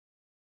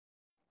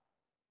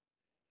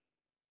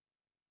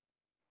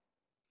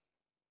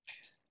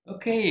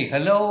Okay,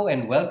 hello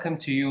and welcome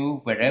to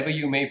you wherever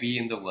you may be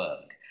in the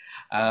world.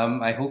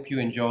 I hope you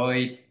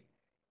enjoyed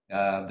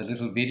the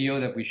little video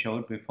that we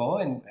showed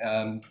before,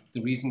 and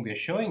the reason we're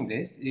showing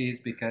this is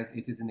because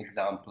it is an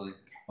example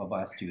of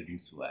our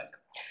students' work.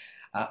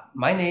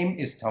 My name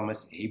is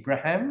Thomas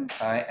Abraham.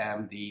 I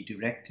am the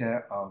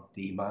director of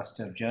the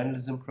Master of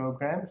Journalism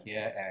program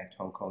here at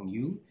Hong Kong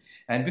U.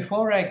 And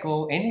before I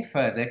go any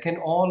further, can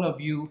all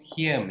of you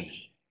hear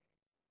me?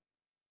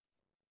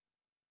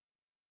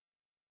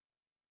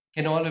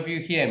 Can all of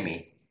you hear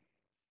me?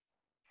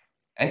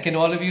 And can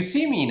all of you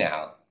see me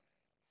now?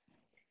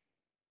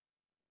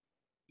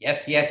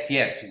 Yes, yes,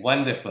 yes.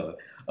 Wonderful.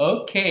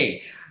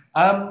 Okay.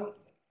 Um,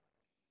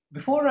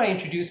 Before I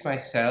introduce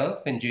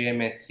myself and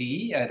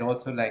JMSC, I'd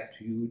also like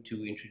to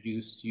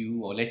introduce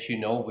you or let you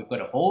know we've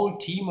got a whole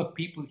team of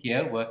people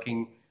here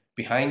working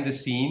behind the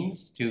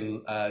scenes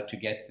to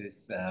get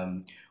this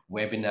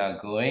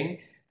webinar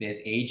going.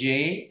 There's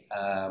AJ,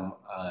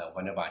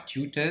 one of our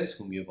tutors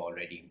whom you've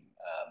already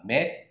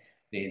met.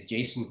 There's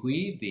Jason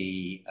Hui,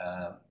 the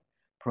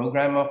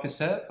program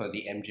officer for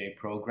the MJ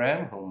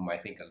program, whom I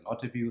think a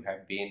lot of you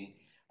have been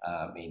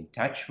in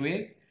touch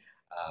with.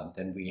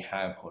 Then we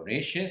have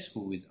Horatius,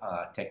 who is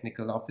our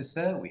technical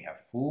officer. We have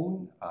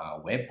Foon,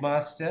 our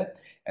webmaster,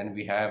 and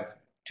we have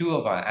two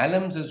of our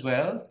alums as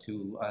well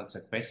to answer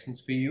questions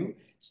for you,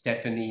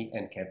 Stephanie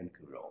and Kevin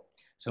Kuro.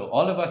 So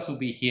all of us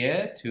will be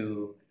here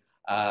to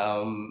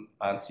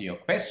answer your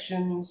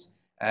questions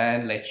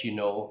and let you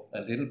know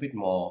a little bit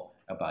more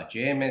about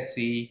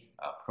JMSC,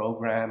 our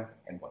program,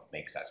 and what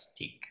makes us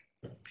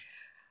tick.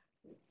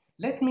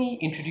 Let me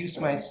introduce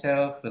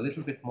myself a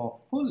little bit more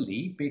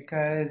fully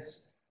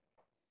because,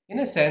 in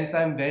a sense,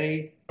 I'm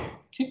very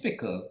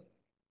typical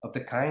of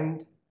the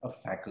kind of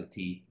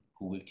faculty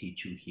who will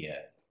teach you here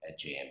at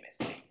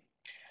JMSC.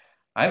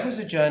 I was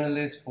a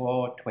journalist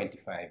for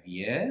 25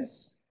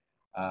 years.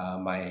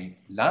 My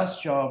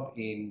last job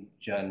in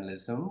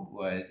journalism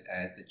was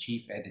as the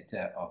chief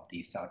editor of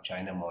the South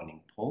China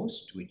Morning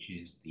Post, which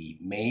is the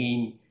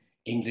main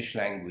English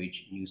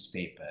language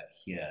newspaper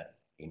here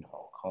in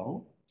Hong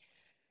Kong.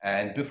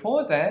 And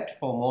before that,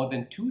 for more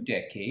than 2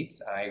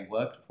 decades, I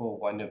worked for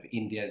one of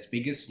India's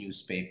biggest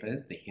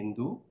newspapers, The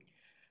Hindu.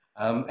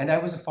 And I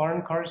was a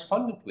foreign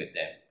correspondent with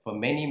them for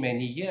many,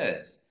 many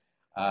years.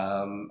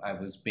 I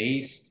was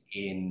based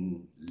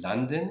in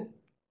London,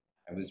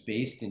 I was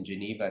based in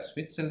Geneva,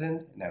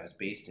 Switzerland, and I was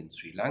based in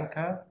Sri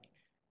Lanka.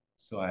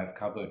 So I've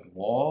covered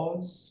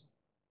wars,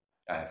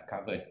 I've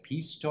covered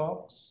peace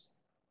talks,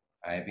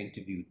 I've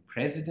interviewed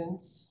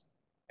presidents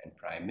and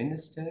prime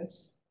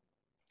ministers.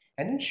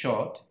 And in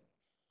short,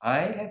 I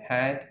have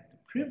had the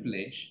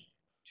privilege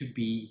to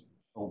be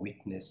a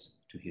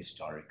witness to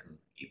historical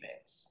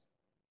events.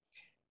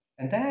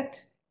 And that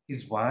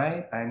is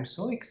why I'm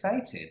so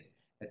excited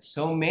that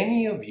so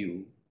many of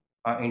you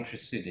are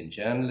interested in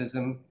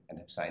journalism and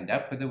have signed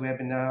up for the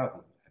webinar, who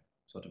have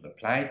sort of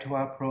applied to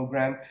our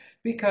program,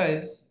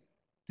 because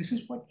this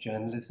is what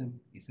journalism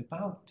is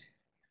about.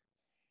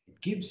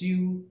 It gives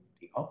you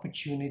the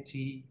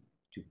opportunity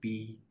to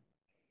be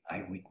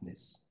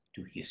eyewitness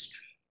to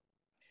history.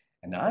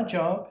 And our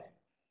job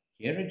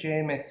here at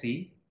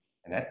JMSC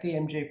and at the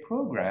MJ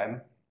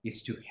program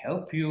is to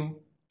help you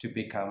to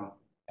become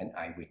an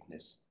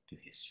eyewitness to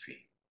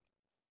history.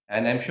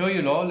 And I'm sure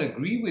you'll all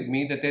agree with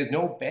me that there's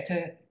no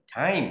better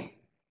time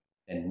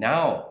than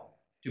now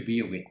to be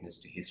a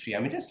witness to history. I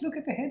mean, just look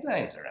at the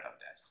headlines around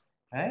us,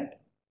 right?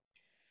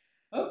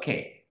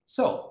 Okay,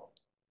 so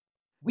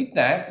with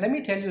that, let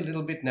me tell you a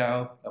little bit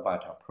now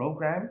about our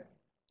program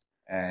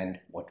and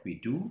what we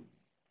do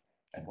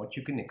and what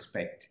you can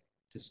expect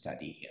to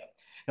study here.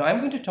 Now, I'm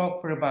going to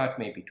talk for about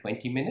maybe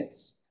 20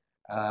 minutes,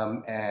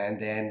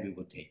 and then we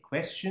will take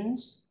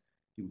questions.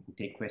 You can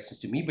take questions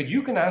to me, but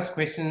you can ask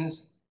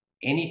questions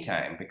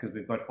anytime because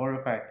we've got 4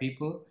 or 5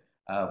 people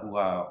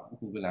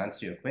who will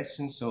answer your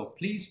questions. So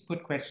please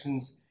put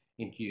questions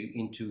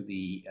into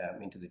the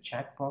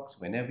chat box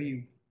whenever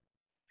you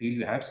feel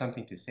you have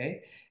something to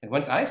say. And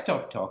once I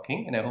stop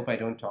talking, and I hope I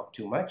don't talk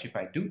too much, if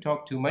I do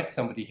talk too much,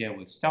 somebody here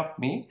will stop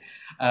me.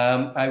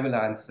 I will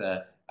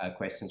answer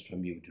questions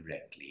from you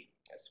directly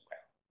as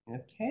well.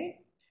 Okay?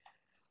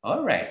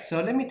 All right,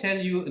 so let me tell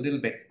you a little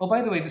bit. Oh,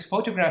 by the way, this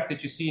photograph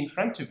that you see in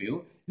front of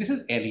you, this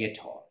is Eliot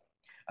Hall.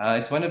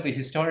 It's one of the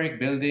historic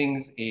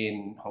buildings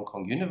in Hong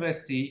Kong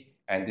University,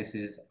 and this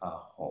is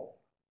our home.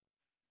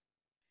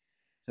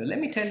 So let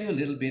me tell you a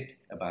little bit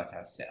about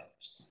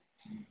ourselves.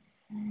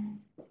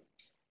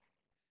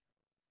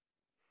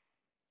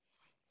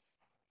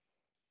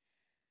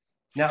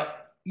 Now,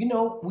 you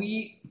know,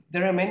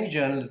 there are many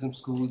journalism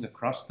schools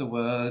across the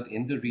world,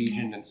 in the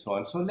region, and so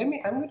on. So I'm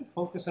going to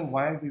focus on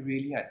why we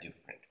really are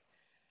different.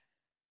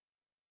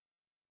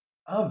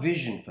 Our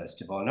vision,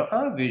 first of all. Now,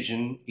 our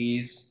vision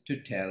is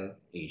to tell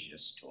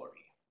Asia's story.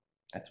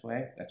 That's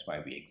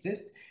why we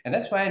exist. And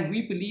that's why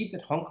we believe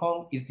that Hong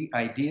Kong is the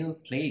ideal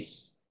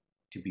place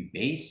to be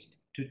based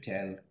to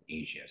tell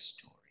Asia's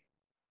story.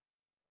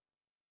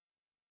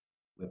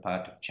 We're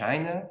part of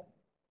China.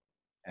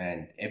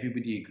 And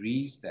everybody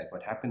agrees that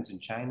what happens in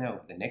China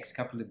over the next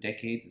couple of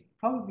decades is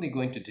probably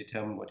going to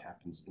determine what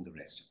happens in the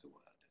rest of the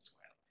world as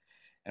well.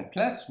 And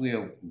plus,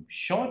 we're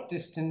short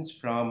distance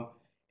from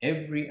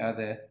every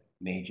other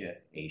major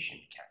Asian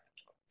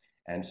capital.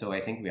 And so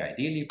I think we're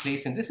ideally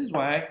placed. And this is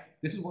what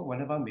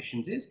one of our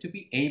missions is, to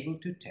be able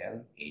to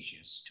tell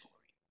Asia's story.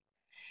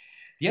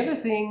 The other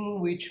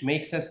thing which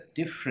makes us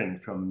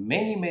different from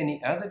many,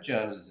 many other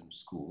journalism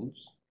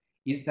schools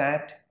is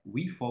that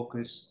we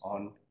focus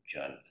on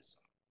journalism.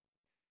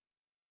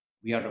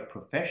 We are a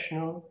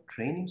professional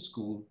training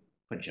school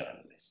for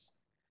journalists.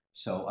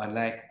 So,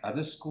 unlike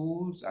other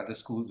schools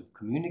of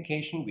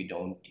communication, we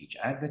don't teach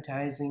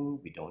advertising,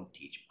 we don't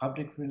teach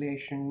public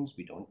relations,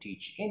 we don't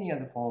teach any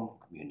other form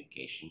of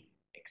communication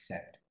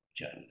except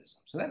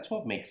journalism. So, that's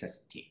what makes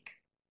us tick.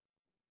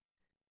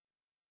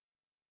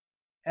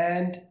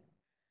 And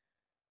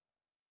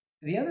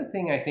the other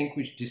thing I think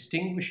which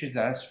distinguishes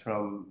us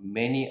from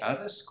many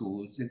other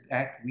schools is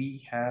that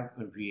we have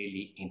a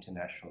really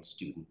international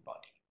student body.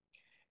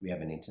 We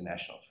have an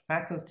international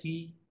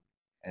faculty,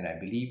 and I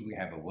believe we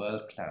have a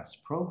world-class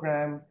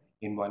program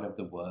in one of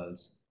the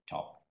world's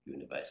top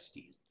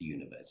universities, the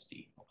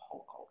University of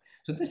Hong Kong.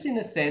 So this, in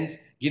a sense,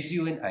 gives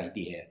you an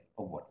idea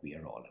of what we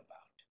are all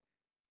about.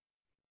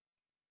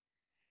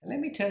 And let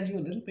me tell you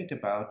a little bit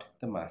about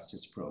the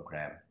master's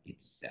program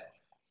itself.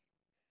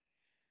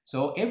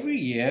 So every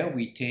year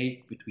we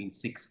take between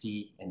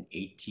 60 and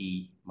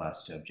 80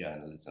 Master of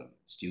Journalism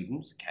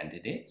students,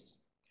 candidates.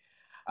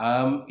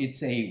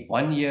 It's a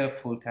 1-year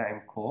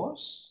full-time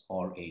course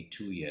or a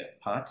 2-year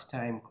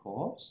part-time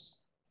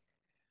course.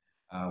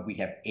 We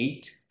have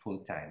 8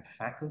 full-time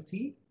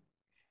faculty,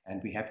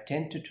 and we have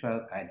 10 to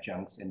 12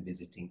 adjuncts and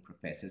visiting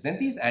professors. And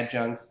these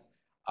adjuncts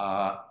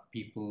are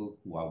people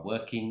who are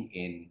working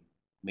in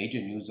major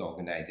news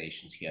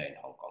organizations here in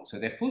Hong Kong. So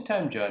they're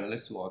full-time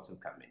journalists who also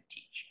come and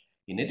teach,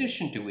 in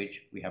addition to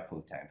which we have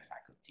full-time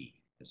faculty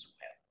as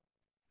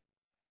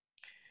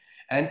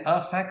well. And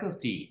our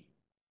faculty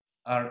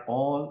are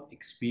all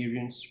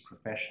experienced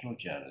professional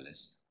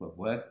journalists who have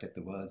worked at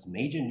the world's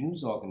major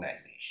news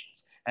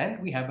organizations.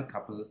 And we have a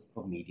couple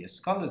of media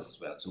scholars as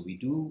well. So we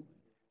do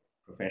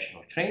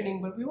professional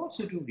training, but we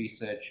also do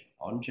research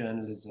on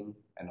journalism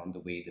and on the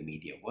way the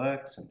media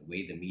works and the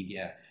way the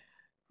media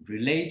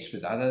relates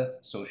with other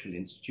social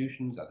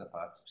institutions, other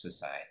parts of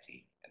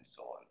society, and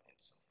so on and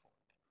so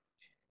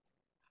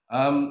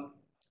forth.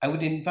 I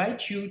would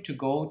invite you to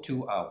go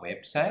to our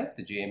website,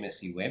 the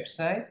JMSC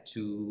website,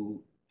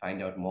 to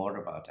find out more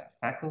about our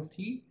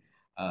faculty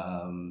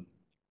and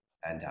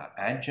our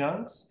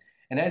adjuncts.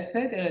 And as I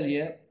said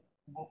earlier,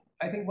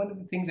 I think one of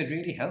the things that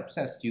really helps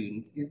our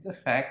students is the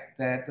fact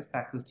that the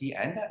faculty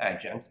and our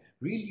adjuncts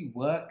really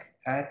work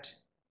at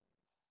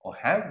or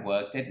have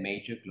worked at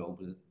major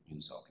global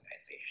news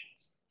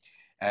organizations.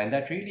 And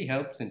that really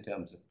helps in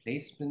terms of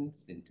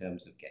placements, in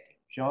terms of getting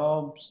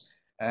jobs.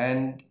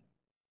 And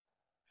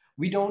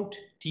we don't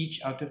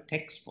teach out of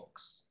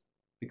textbooks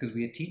because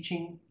we are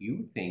teaching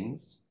you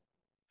things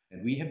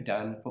that we have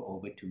done for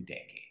over 2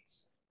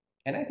 decades.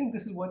 And I think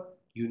this is what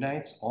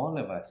unites all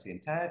of us, the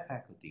entire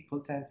faculty,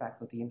 full-time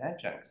faculty and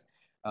adjuncts.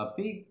 Our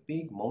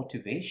big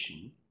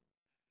motivation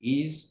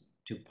is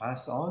to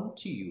pass on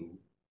to you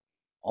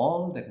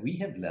all that we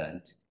have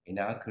learned in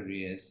our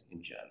careers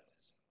in journalism.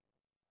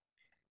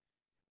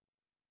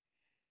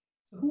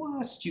 So who are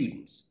our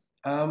students?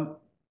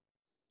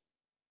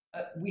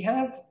 We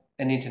have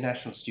an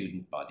international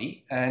student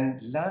body,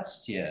 and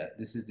last year,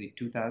 this is the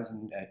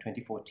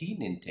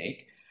 2014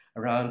 intake,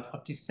 around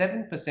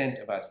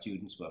 47% of our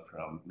students were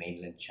from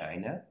mainland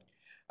China,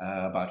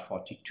 about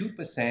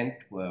 42%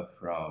 were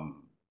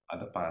from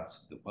other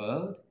parts of the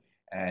world,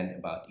 and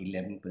about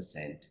 11%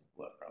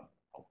 were from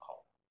Hong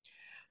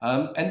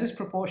Kong. And this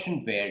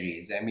proportion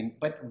varies, I mean,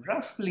 but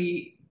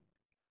roughly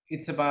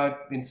it's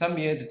about, in some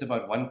years, it's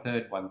about one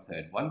third, one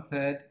third, one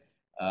third.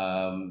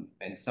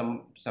 And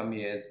some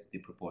years the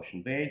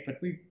proportion varied,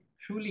 but we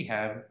truly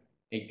have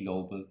a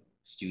global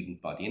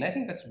student body. And I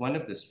think that's one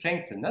of the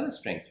strengths, another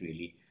strength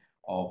really,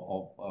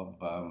 of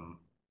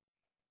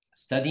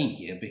studying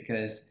here,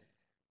 because,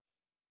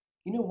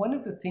 you know, one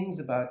of the things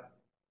about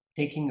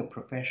taking a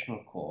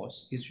professional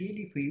course is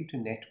really for you to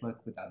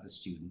network with other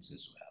students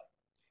as well.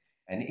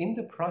 And in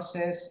the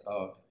process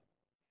of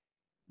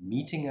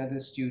meeting other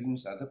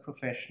students, other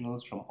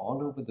professionals from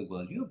all over the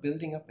world, you're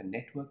building up a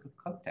network of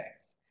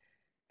contacts.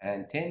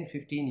 And 10,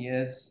 15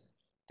 years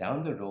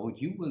down the road,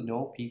 you will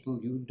know people,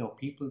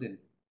 in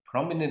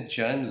prominent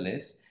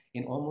journalists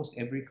in almost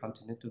every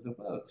continent of the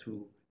world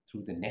through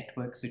the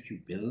networks that you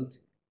build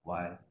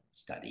while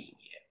studying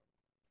here.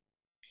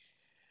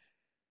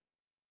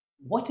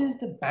 What is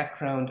the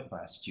background of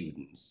our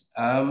students?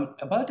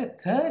 About a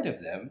third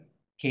of them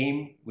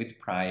came with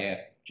prior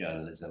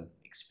journalism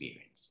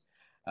experience.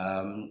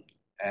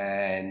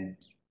 And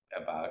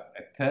about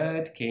a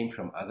third came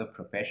from other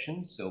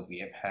professions. So we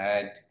have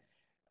had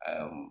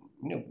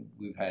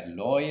we've had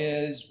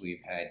lawyers,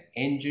 we've had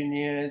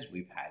engineers,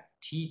 we've had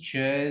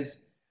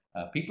teachers,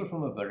 people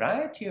from a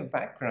variety of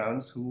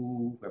backgrounds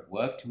who have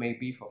worked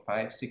maybe for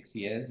 5, 6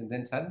 years and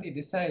then suddenly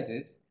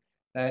decided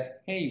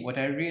that, hey, what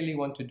I really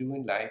want to do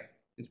in life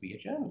is be a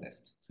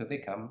journalist. So they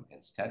come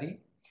and study.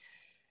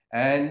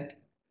 And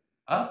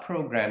our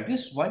program,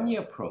 this 1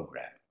 year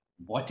program,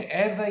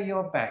 whatever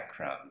your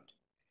background,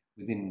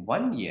 within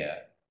 1 year,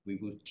 we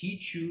will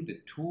teach you the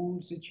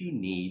tools that you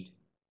need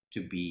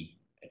to be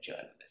a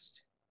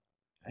journalist,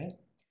 right?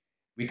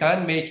 We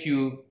can't make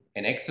you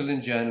an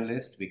excellent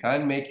journalist. We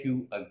can't make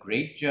you a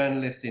great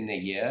journalist in a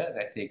year.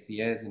 That takes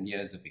years and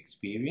years of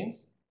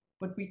experience.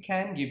 But we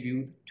can give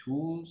you the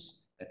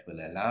tools that will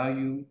allow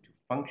you to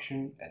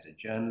function as a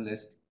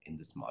journalist in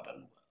this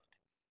modern world.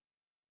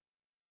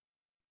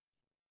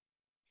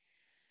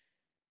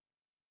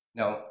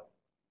 Now,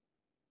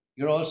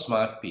 you're all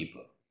smart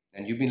people,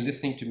 and you've been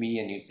listening to me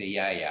and you say,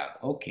 yeah, yeah,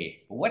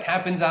 okay. But what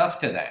happens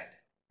after that,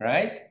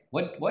 right?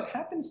 What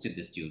happens to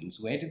the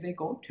students? Where do they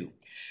go to?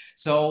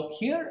 So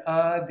here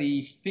are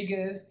the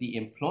figures, the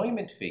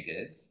employment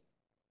figures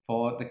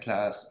for the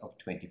class of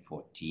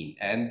 2014.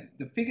 And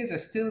the figures are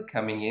still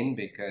coming in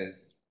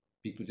because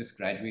people just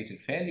graduated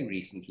fairly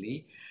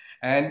recently.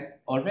 And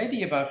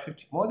already about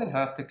 50, more than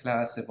half the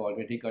class have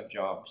already got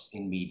jobs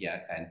in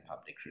media and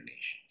public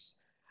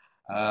relations.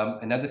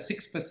 Another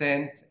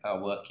 6%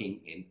 are working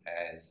in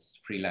as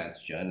freelance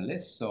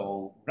journalists.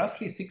 So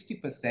roughly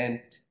 60%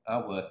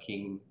 are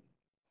working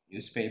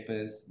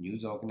newspapers,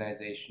 news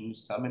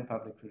organizations, some in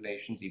public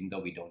relations, even though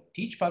we don't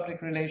teach public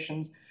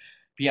relations.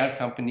 PR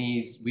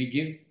companies, we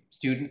give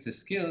students the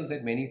skills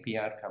that many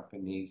PR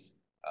companies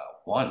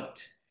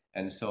want.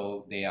 And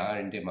so they are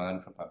in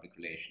demand from public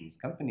relations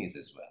companies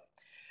as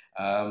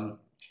well.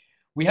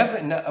 We have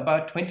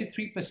about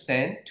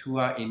 23% who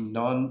are in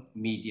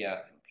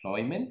non-media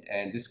employment,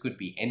 and this could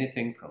be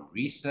anything from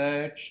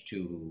research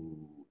to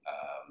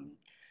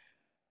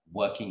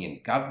working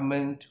in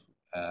government,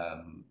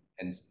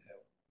 and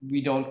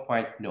we don't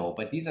quite know,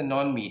 but these are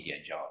non-media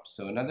jobs.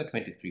 So another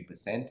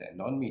 23% are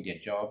non-media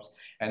jobs,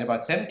 and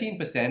about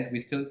 17% we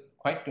still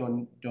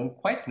don't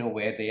quite know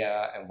where they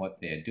are and what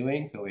they're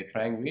doing. So we're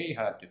trying really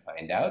hard to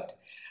find out.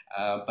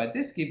 But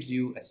this gives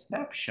you a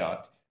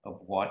snapshot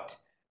of what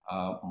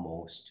our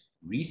most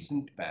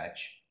recent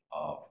batch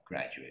of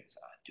graduates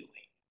are doing.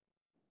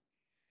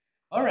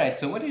 All right,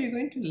 so what are you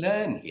going to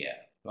learn here?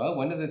 Well,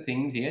 one of the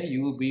things here,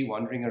 you will be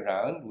wandering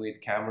around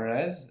with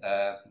cameras,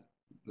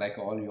 like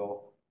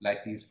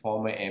like these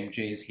former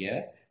MJs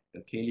here.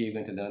 So clearly you're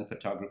going to learn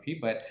photography,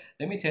 but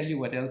let me tell you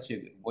what else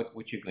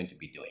what you're going to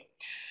be doing.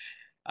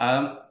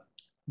 Um,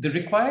 the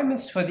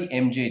requirements for the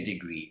MJ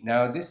degree.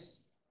 Now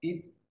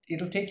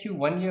it'll take you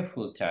 1 year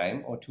full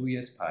time or 2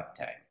 years part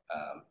time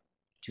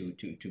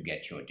to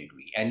get your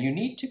degree, and you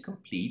need to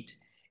complete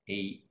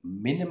a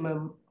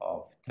minimum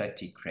of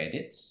 30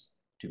 credits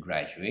to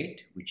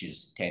graduate, which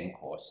is 10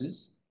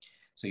 courses.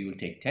 So you will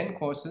take 10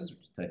 courses,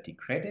 which is 30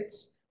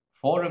 credits.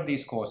 4 of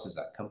these courses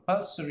are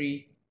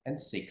compulsory and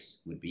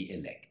 6 would be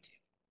elective.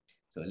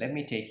 So let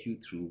me take you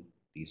through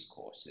these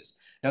courses.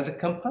 Now the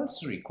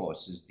compulsory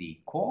courses, the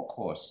core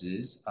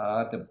courses,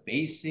 are the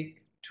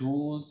basic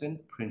tools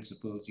and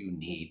principles you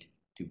need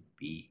to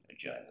be a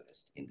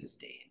journalist in this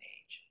day and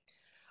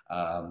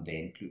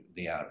age.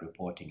 They are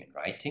reporting and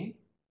writing,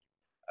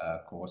 a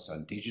course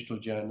on digital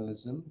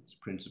journalism, its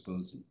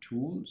principles and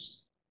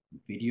tools,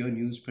 video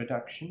news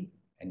production,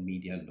 and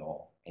media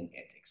law and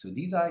ethics. So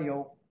these are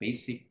your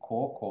basic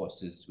core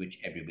courses which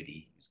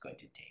everybody is going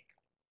to take.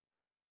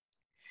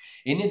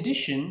 In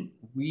addition,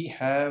 we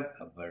have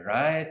a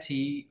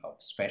variety of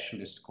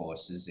specialist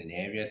courses in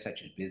areas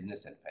such as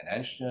business and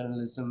financial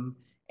journalism,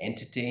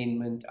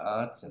 entertainment,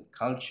 arts and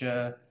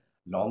culture,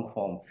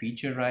 long-form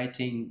feature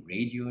writing,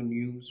 radio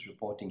news,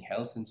 reporting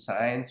health and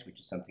science, which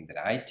is something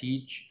that I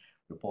teach,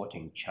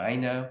 reporting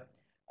China,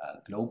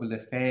 global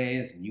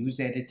affairs, news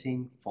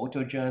editing,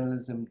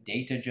 photojournalism,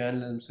 data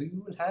journalism. So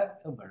you will have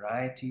a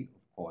variety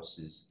of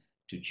courses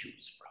to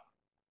choose from.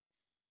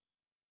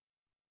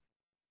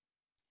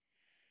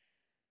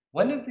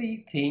 One of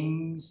the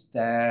things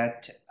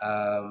that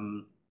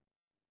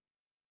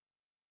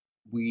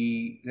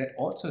that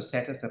also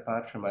set us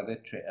apart from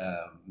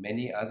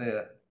many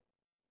other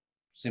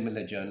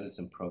similar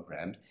journalism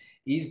programs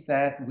is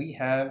that we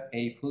have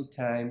a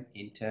full-time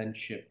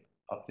internship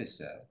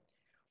officer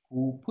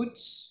who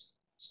puts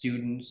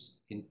students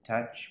in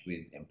touch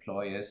with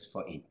employers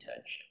for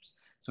internships.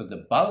 So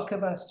the bulk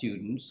of our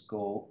students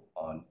go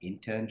on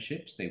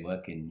internships. They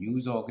work in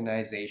news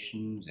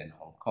organizations in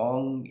Hong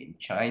Kong, in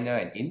China,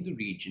 and in the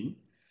region.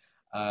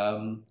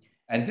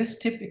 And this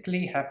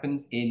typically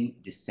happens in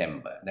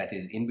December. That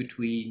is in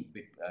between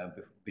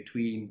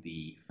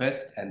the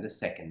first and the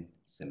second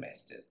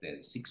semesters.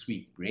 There's a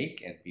 6-week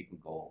break and people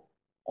go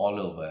all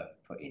over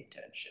for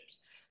internships.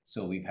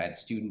 So we've had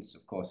students,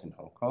 of course, in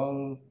Hong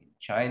Kong, in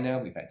China.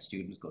 We've had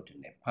students go to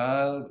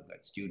Nepal. We've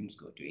got students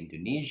go to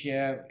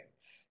Indonesia.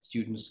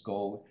 Students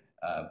go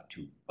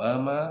to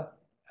Burma.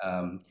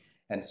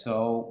 And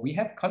so we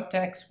have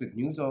contacts with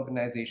news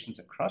organizations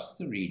across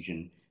the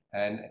region.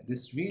 And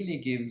this really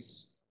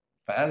gives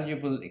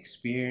valuable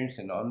experience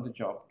and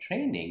on-the-job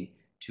training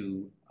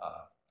to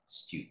our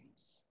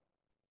students.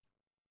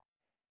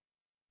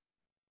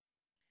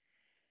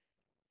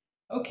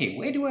 Okay,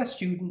 where do our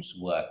students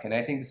work? And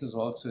I think this is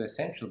also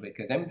essential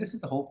because I mean this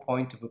is the whole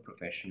point of a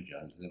professional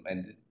journalism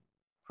and the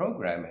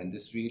program, and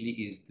this really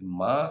is the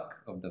mark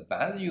of the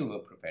value of a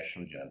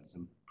professional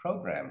journalism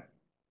program.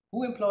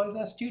 Who employs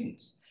our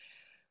students?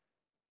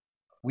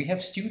 We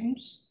have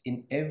students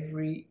in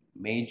every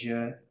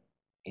major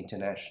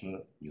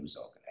international news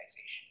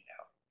organization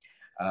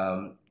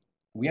now.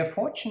 We are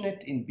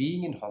fortunate in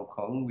being in Hong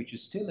Kong, which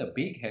is still a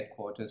big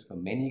headquarters for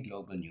many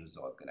global news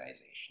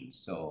organizations.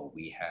 So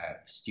we have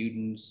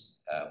students,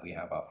 we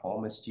have our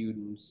former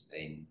students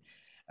in,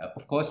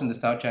 of course, in the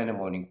South China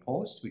Morning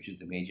Post, which is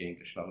the major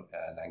English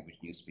language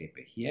newspaper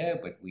here,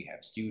 but we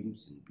have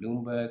students in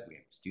Bloomberg, we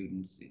have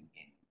students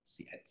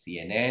at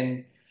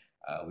CNN,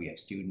 we have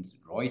students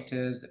at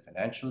Reuters, the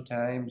Financial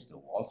Times, the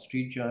Wall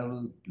Street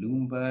Journal,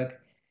 Bloomberg,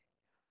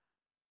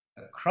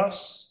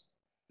 across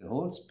the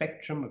whole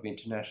spectrum of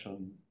international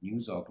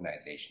news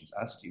organizations.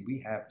 We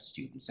have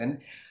students,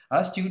 and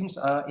our students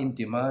are in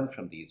demand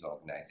from these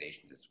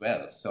organizations as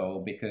well.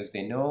 So because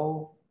they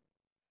know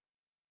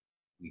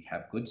we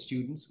have good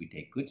students, we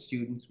take good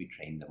students, we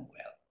train them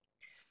well.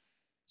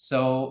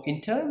 So in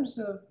terms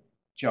of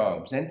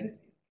jobs, and this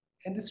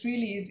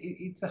really is,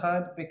 it's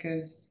hard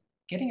because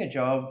getting a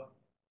job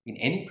in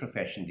any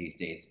profession these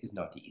days is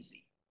not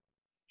easy.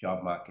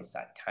 Job markets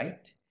are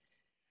tight.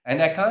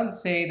 And I can't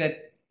say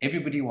that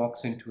everybody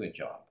walks into a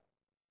job.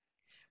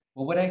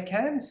 But what I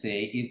can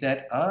say is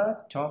that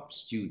our top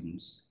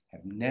students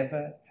have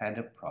never had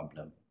a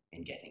problem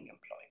in getting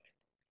employment.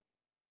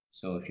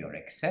 So if you're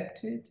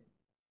accepted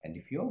and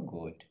if you're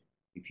good,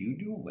 if you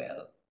do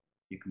well,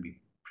 you can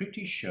be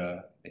pretty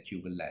sure that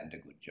you will land a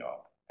good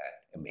job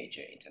at a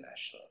major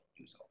international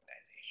news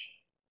organization.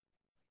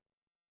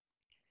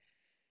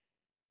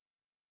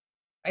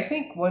 I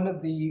think one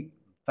of the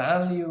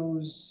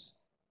values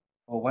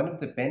or one of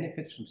the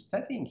benefits from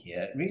studying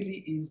here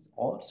really is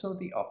also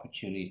the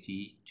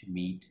opportunity to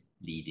meet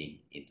leading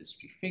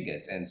industry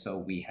figures. And so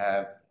we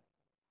have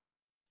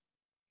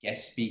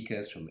guest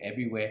speakers from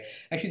everywhere.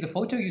 Actually, the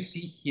photo you see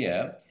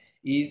here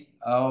is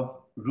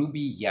of Ruby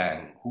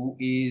Yang, who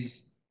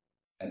is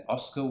an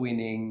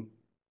Oscar-winning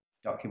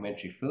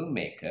documentary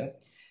filmmaker.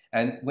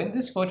 And when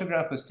this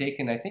photograph was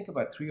taken, I think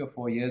about 3 or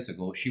 4 years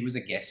ago, she was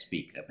a guest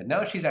speaker, but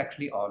now she's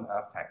actually on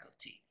our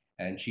faculty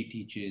and she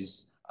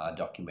teaches our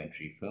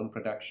documentary film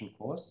production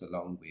course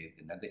along with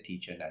another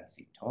teacher,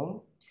 Nancy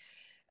Tong.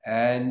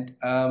 And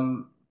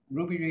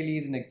Ruby really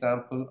is an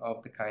example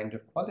of the kind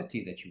of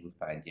quality that you will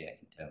find here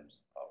in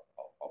terms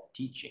of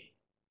teaching.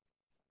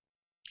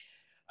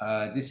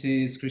 This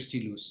is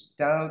Christy Lou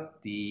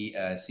Stout, the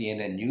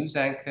CNN news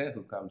anchor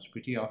who comes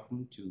pretty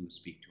often to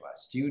speak to our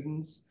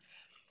students.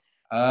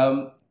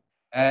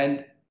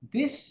 And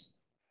this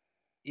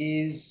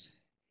is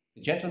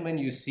the gentleman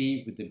you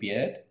see with the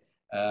beard.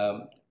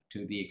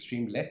 To the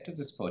extreme left of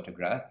this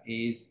photograph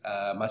is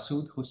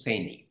Masood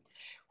Hosseini,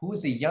 who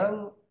is a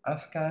young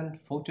Afghan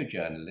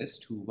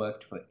photojournalist who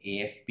worked for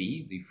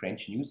AFP, the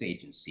French news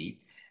agency,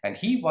 and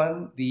he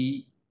won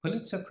the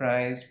Pulitzer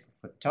Prize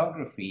for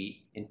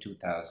photography in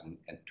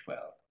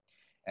 2012.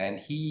 And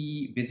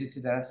he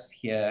visited us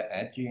here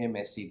at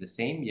JMSC the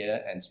same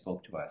year and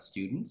spoke to our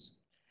students.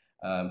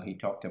 He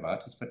talked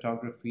about his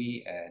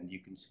photography, and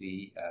you can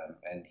see,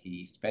 and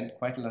he spent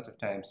quite a lot of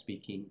time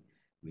speaking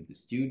with the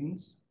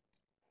students.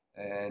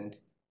 And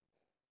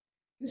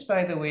this,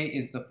 by the way,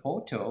 is the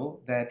photo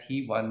that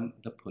he won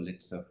the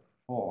Pulitzer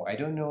for. I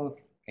don't know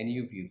if any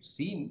of you have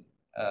seen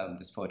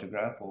this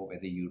photograph or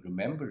whether you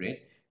remember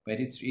it,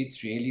 but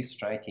it's really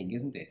striking,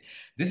 isn't it?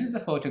 This is a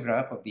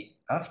photograph of the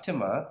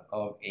aftermath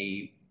of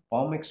a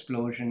bomb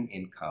explosion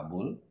in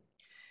Kabul.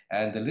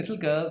 And the little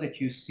girl that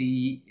you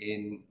see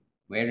in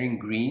wearing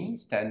green,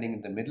 standing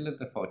in the middle of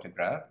the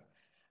photograph,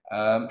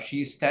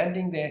 she's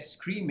standing there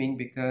screaming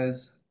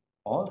because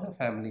all her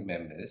family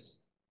members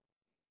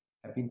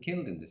have been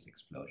killed in this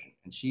explosion,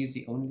 and she is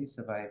the only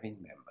surviving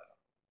member.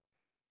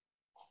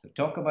 So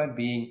talk about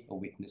being a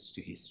witness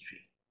to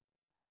history.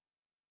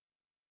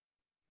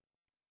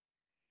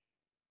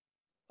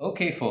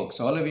 Okay, folks,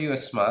 all of you are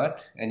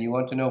smart and you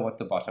want to know what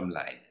the bottom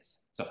line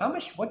is. So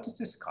what does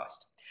this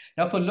cost?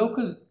 Now for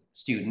local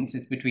students,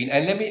 it's between,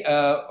 and let me,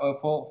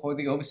 for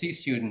the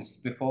overseas students,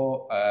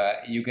 before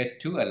you get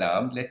too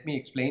alarmed, let me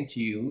explain to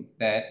you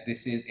that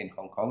this is in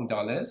Hong Kong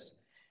dollars.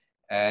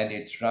 And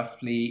it's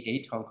roughly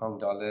 8 Hong Kong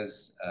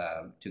dollars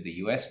to the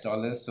US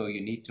dollars. So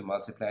you need to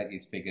multiply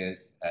these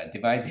figures,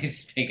 divide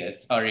these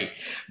figures, sorry,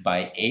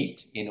 by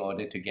 8 in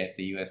order to get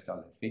the US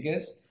dollar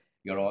figures.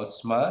 You're all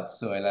smart,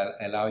 so I'll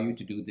allow you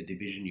to do the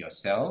division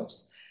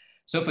yourselves.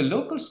 So for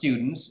local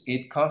students,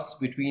 it costs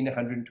between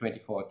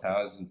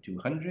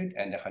 124,200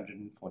 and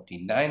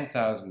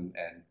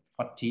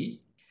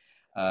 149,040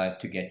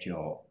 to get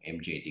your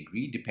MJ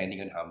degree,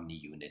 depending on how many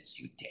units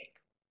you take.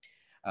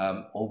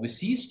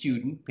 Overseas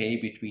students pay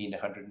between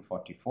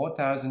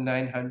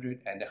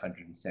 144,900 and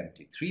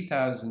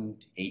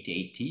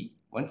 173,880.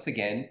 Once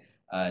again,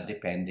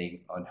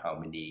 depending on how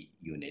many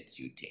units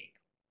you take.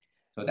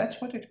 So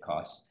that's what it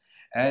costs.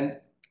 And,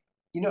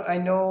 I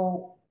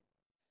know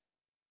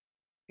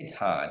it's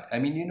hard. I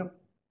mean,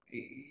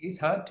 it's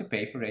hard to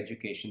pay for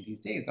education these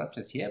days, not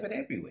just here, but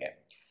everywhere.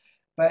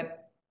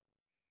 But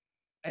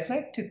I'd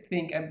like to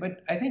think,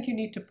 but I think you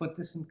need to put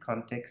this in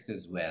context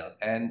as well.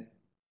 And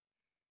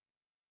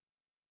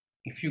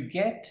if you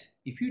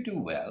do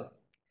well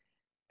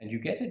and you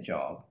get a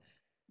job,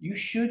 you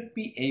should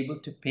be able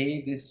to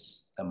pay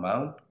this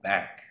amount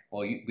back,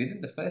 or within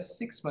the first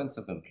 6 months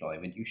of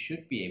employment, you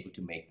should be able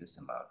to make this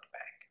amount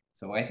back.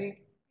 So I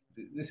think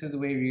this is the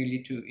way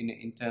really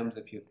in terms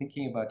of you're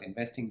thinking about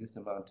investing this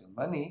amount of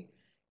money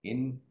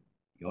in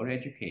your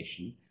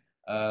education.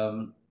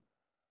 Um,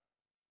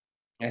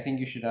 I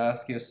think you should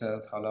ask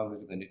yourself, how long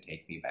is it going to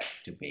take me back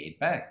to pay it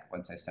back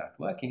once I start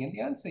working? And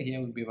the answer here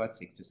would be about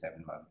 6 to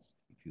 7 months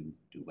if you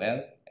do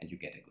well and you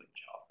get a good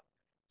job.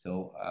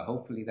 So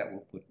hopefully that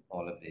will put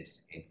all of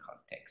this in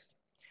context.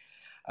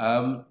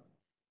 Um,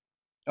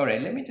 all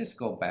right, let me just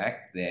go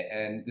back there.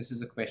 And this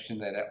is a question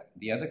that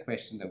the other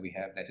question that we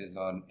have that is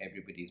on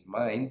everybody's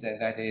minds,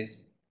 and that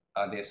is,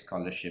 are there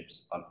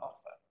scholarships on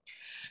offer?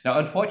 Now,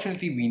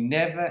 unfortunately, we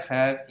never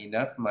have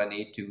enough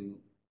money to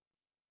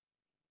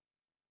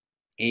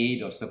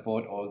aid or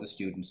support all the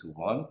students who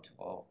want,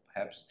 or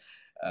perhaps,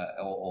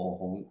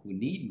 or who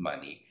need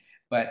money.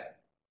 But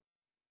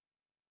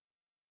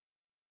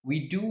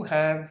we do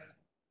have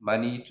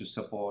money to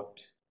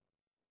support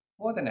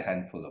more than a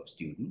handful of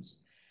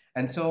students.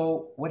 And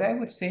so, what I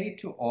would say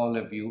to all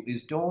of you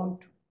is don't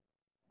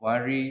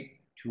worry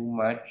too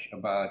much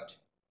about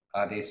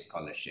are there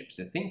scholarships.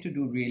 The thing to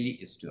do really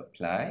is to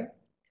apply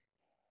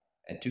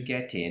and to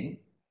get in.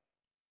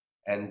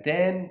 And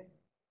then,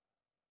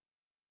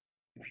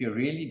 if you're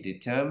really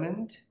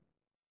determined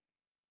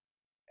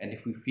and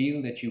if we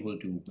feel that you will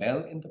do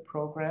well in the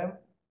program,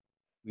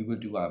 we will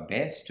do our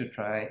best to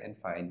try and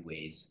find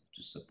ways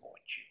to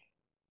support you.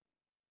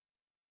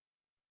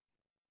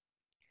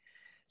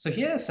 So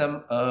here are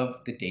some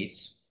of the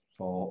dates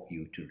for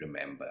you to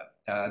remember.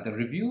 The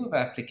review of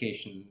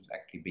applications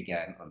actually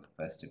began on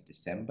the 1st of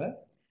December,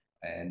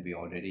 and we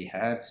already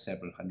have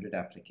several hundred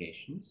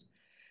applications.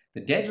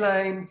 The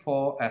deadline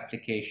for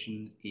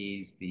applications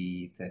is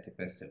the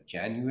 31st of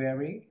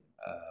January,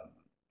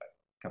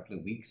 a couple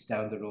of weeks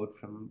down the road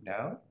from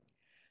now.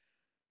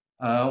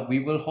 We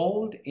will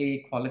hold a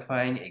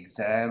qualifying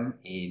exam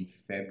in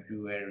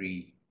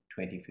February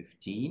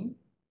 2015,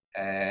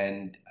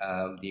 and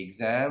the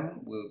exam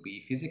will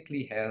be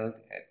physically held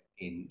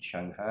in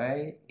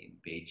Shanghai, in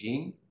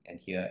Beijing, and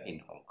here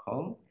in Hong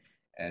Kong.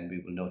 And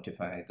we will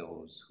notify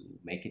those who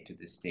make it to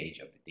this stage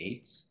of the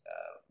dates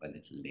a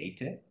little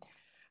later.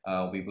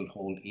 We will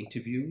hold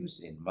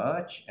interviews in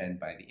March, and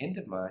by the end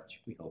of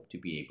March, we hope to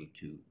be able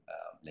to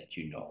let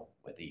you know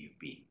whether you've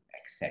been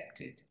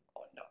accepted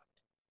or not.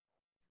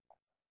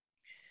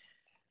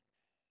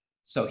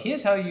 So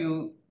here's how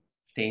you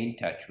stay in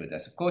touch with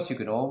us. Of course, you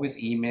can always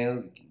email,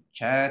 you can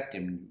chat,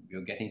 and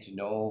you're getting to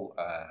know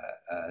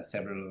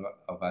several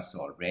of us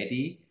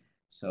already.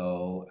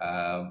 So,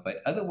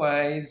 but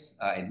otherwise,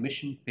 our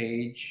admission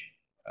page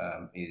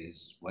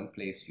is one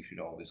place you should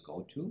always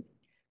go to.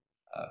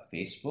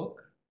 Facebook,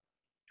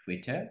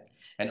 Twitter,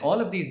 and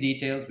all of these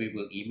details we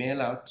will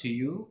email out to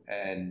you.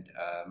 And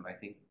I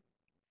think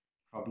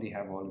probably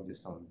have all of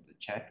this on the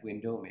chat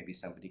window. Maybe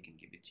somebody can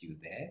give it to you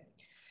there.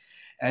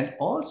 And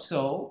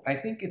also, I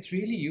think it's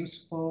really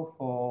useful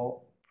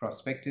for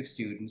prospective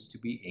students to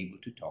be able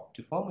to talk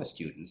to former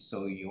students.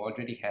 So you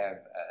already have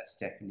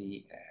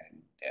Stephanie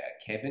and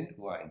Kevin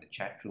who are in the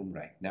chat room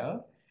right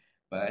now,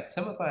 but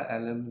some of our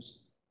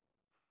alums,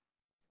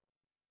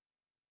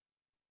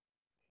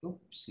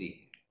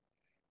 oopsie,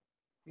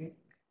 I think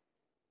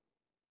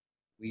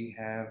we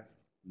have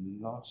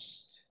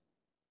lost.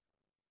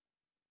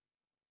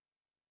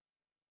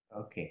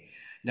 Okay,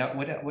 now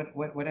what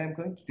I'm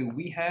going to do,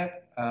 we have,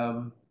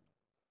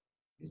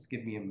 just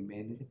give me a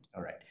minute.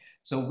 All right,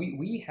 so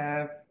we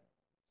have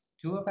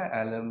two of our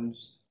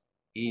alums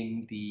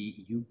in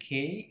the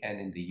UK and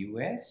in the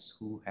US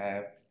who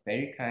have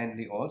very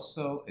kindly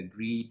also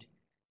agreed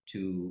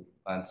to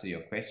answer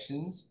your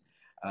questions.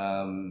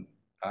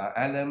 Our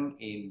alum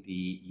in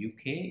the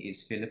UK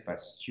is Philippa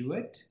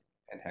Stewart,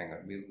 and hang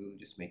on, we'll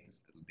just make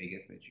this a little bigger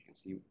so that you can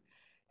see.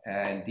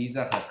 And these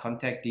are her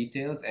contact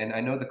details. And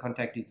I know the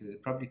contact details are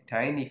probably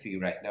tiny for you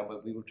right now,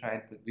 but we will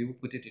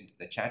put it into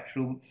the chat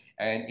room.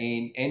 And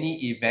in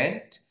any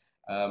event,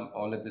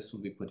 all of this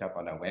will be put up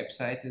on our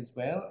website as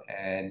well.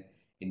 And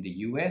in the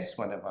US,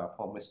 one of our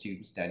former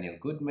students, Daniel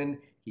Goodman,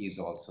 he is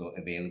also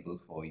available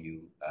for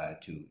you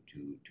to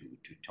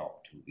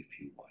talk to if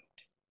you want.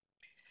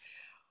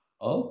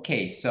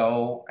 Okay,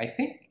 so I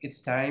think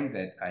it's time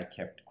that I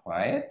kept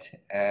quiet,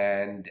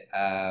 and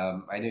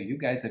I know you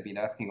guys have been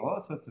asking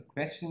all sorts of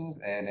questions,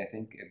 and I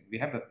think we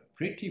have a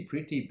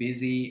pretty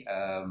busy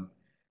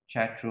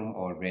chat room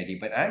already,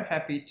 but I'm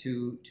happy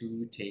to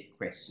take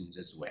questions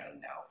as well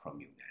now from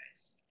you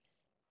guys.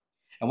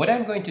 And what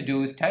I'm going to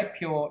do is type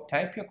your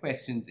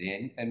questions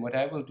in, and what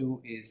I will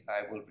do is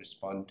I will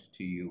respond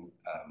to you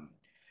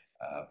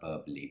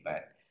verbally.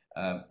 But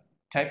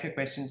type your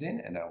questions in,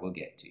 and I will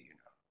get to you.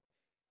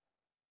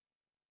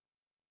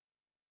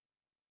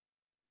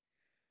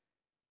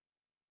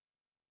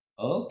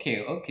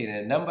 Okay,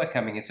 the number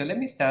coming in. So let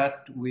me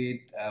start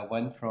with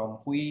one from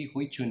Hui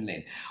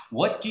Chunlin.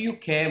 What do you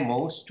care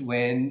most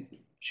when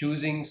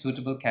choosing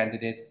suitable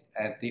candidates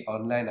at the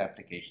online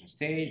application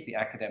stage, the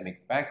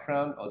academic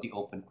background, or the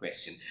open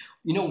question?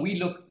 We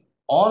look,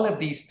 all of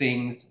these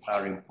things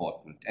are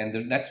important,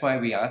 and that's why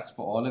we ask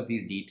for all of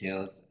these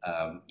details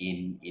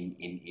in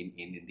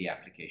the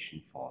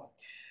application form.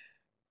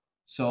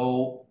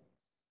 So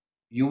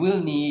you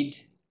will need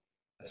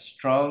a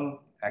strong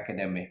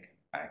academic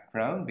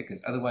background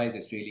because otherwise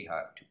it's really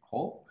hard to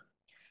cope.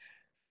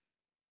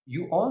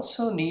 We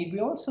also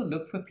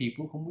look for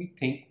people whom we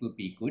think will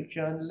be good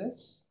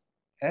journalists,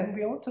 and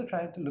we also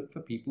try to look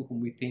for people whom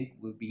we think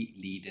will be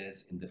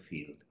leaders in the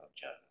field of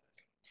journalism.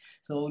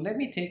 So let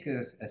me take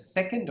a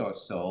second or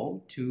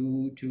so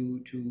to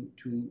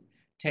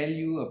tell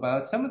you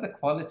about some of the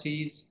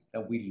qualities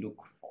that we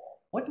look for.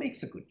 What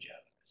makes a good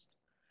journalist?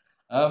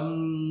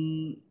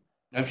 Um,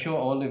 I'm sure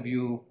all of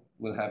you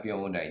will have your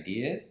own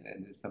ideas,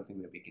 and it's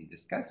something that we can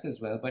discuss as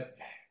well. But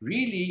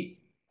really,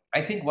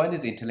 I think one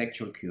is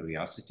intellectual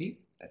curiosity.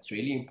 That's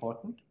really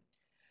important.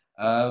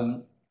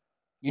 Um,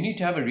 you need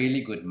to have a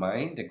really good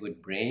mind, a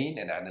good brain,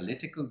 an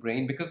analytical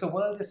brain, because the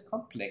world is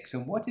complex.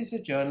 And what is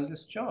a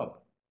journalist's job?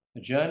 A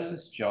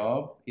journalist's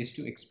job is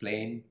to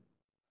explain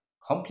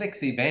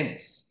complex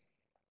events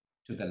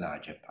to the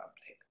larger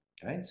public,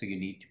 right? So you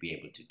need to be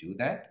able to do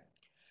that.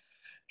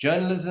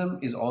 Journalism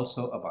is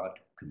also about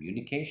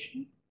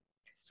communication.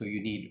 So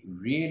you need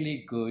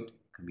really good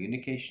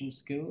communication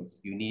skills.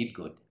 You need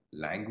good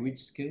language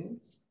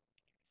skills.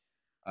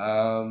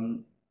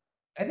 Um,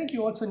 I think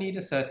you also need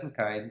a certain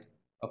kind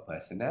of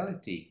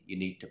personality. You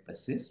need to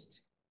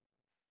persist.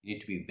 You need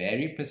to be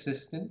very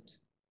persistent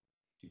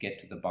to get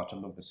to the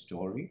bottom of a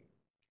story.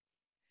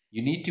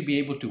 You need to be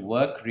able to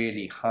work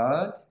really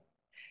hard.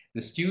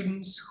 The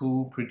students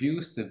who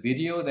produced the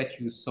video that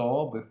you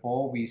saw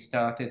before we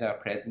started our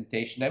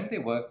presentation, I mean, they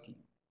worked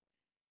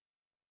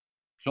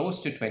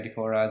close to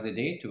 24 hours a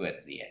day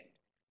towards the end.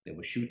 They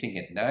were shooting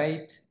at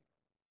night,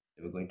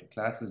 they were going to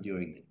classes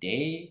during the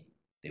day,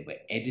 they were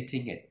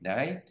editing at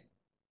night.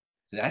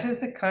 So that is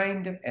the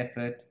kind of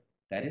effort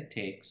that it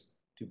takes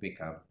to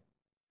become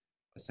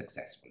a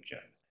successful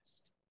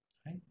journalist.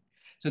 Right?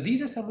 So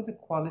these are some of the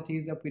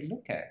qualities that we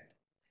look at.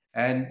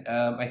 And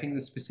I think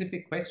the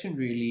specific question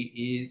really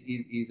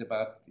is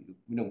about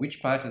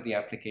which part of the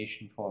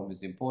application form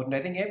is important.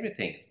 I think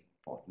everything is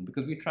important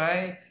because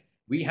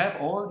we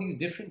have all these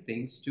different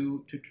things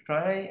to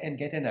try and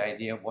get an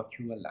idea of what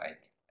you are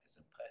like as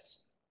a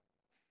person,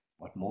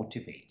 what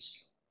motivates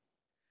you.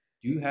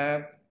 Do you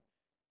have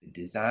the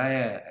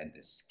desire and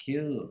the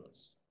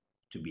skills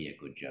to be a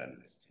good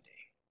journalist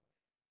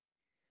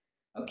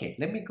today? Okay,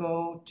 let me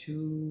go to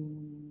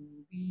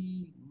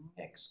the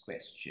next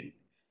question.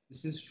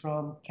 This is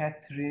from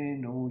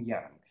Catherine O.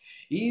 Young.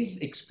 Is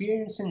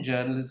experience in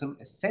journalism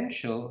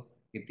essential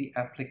if the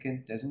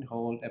applicant doesn't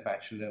hold a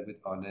bachelor with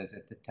honors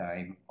at the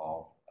time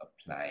of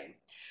applying?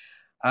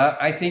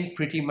 I think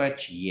pretty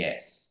much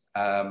yes.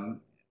 One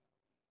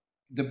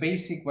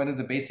of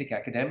the basic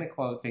academic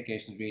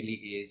qualifications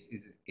really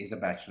is a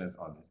bachelor's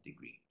honors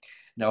degree.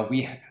 Now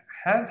we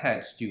have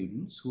had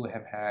students who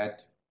have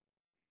had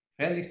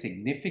fairly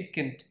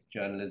significant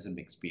journalism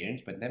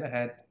experience, but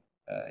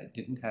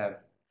didn't have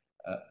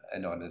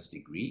an honors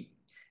degree,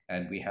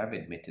 and we have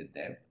admitted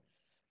them.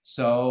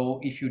 So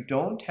if you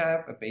don't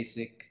have a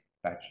basic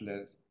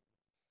bachelor's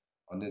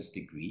honors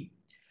degree,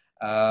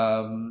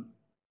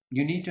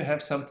 you need to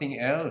have something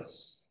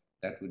else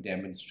that would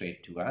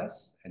demonstrate to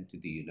us and to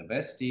the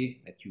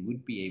university that you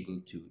would be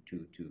able to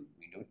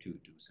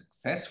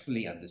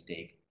successfully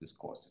undertake this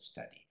course of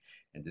study.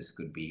 And this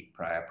could be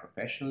prior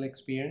professional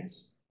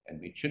experience,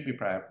 and it should be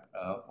prior,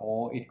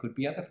 or it could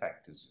be other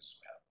factors as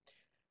well.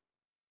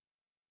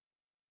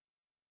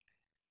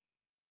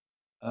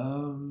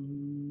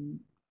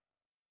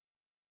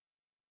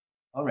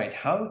 All right,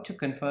 how to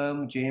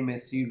confirm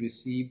JMSC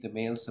received the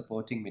mail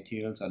supporting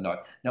materials or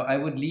not? Now, I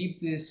would leave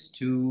this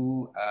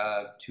to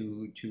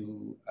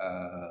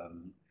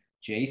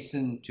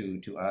Jason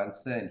to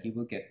answer, and he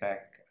will get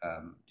back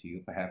to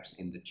you perhaps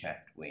in the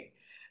chat way.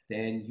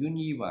 Then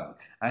Yunyi Wang,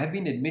 I have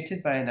been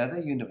admitted by another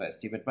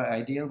university, but my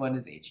ideal one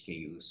is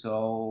HKU.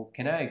 So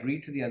can I agree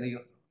to the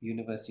other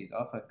university's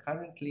offer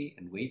currently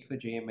and wait for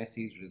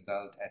JMSC's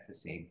result at the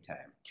same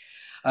time?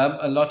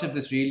 A lot of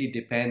this really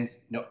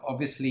depends.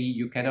 Obviously,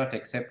 you cannot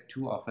accept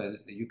two offers.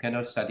 You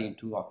cannot study in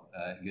two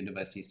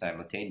universities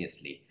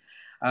simultaneously.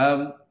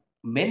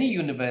 Many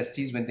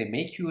universities, when they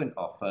make you an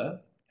offer,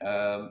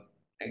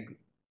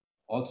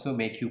 also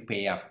make you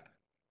pay up.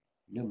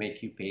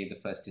 Make you pay the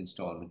first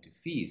installment of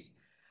fees.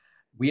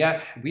 We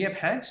have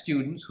had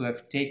students who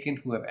have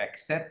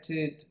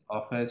accepted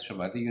offers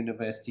from other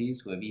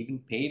universities, who have even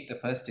paid the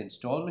first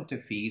installment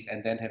of fees,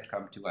 and then have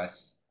come to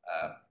us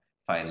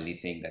finally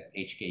saying that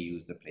HKU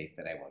is the place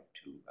that I want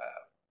to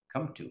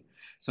come to.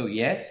 So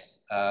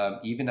yes,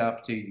 even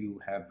after you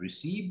have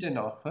received an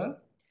offer,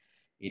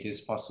 it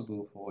is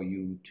possible for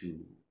you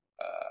to,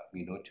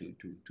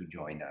 to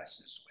join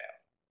us as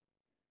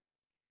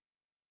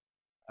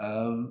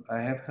well.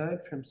 I have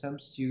heard from some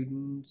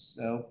students.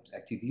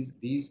 Actually,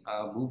 these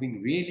are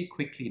moving really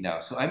quickly now.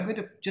 So I'm going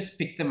to just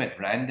pick them at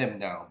random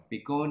now.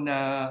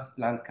 Bigona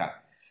Blanca.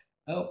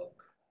 Oh,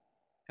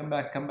 come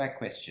back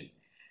question.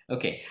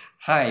 Okay.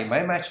 Hi,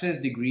 my bachelor's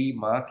degree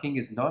marking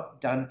is not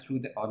done through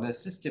the honors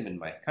system in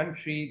my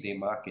country. They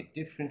mark it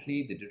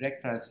differently. The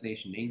direct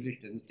translation in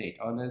English doesn't state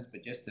honors,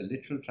 but just the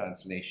literal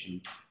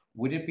translation.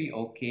 Would it be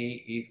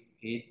okay if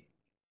it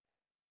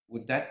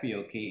would that be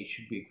okay? It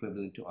should be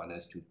equivalent to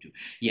honors 2-2.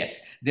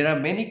 Yes, there are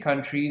many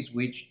countries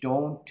which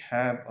don't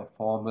have a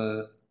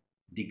formal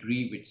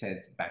degree which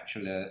says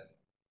bachelor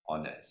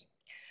honors.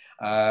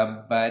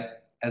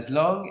 But as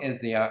long as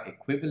they are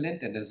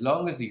equivalent and as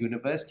long as the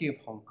University of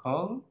Hong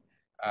Kong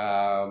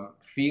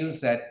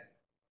feels that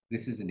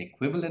this is an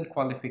equivalent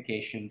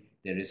qualification,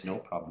 there is no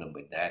problem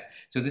with that.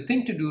 So the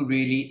thing to do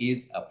really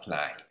is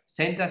apply.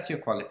 Send us your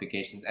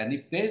qualifications, and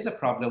if there's a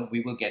problem,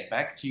 we will get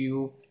back to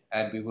you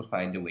and we will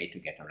find a way to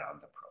get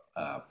around the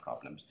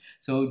problems.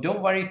 So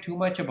don't worry too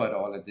much about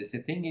all of this. The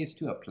thing is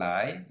to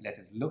apply. Let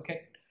us look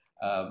at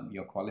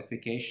your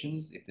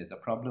qualifications. If there's a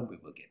problem, we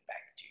will get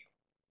back to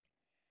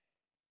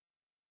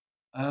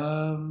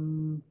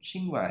you.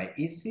 Xinghua,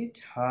 is it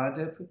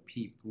harder for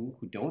people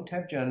who don't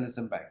have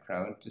journalism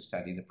background to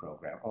study the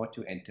program or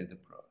to enter the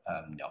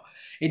program? No,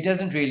 it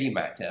doesn't really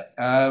matter.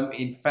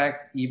 In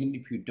fact, even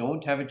if you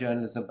don't have a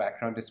journalism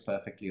background, it's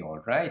perfectly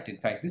all right. In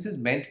fact, this is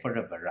meant for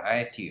a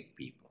variety of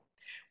people.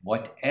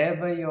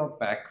 Whatever your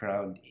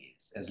background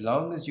is, as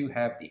long as you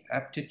have the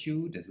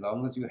aptitude, as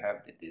long as you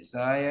have the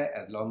desire,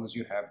 as long as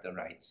you have the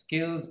right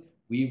skills,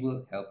 we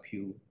will help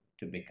you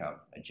to become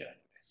a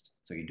journalist.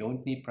 So you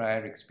don't need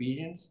prior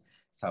experience.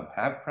 Some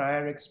have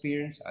prior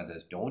experience,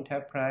 others don't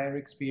have prior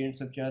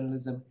experience of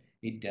journalism.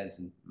 It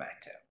doesn't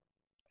matter.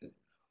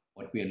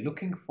 What we are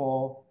looking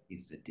for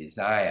is the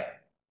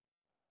desire,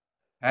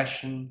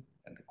 passion,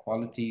 and the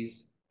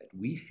qualities that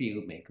we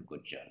feel make a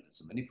good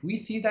journalism. And if we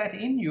see that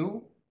in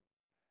you,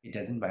 it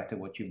doesn't matter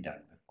what you've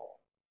done before.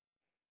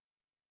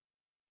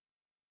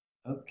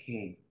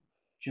 Okay,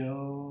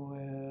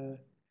 Joanna,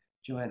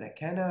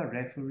 can our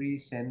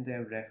referees send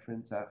their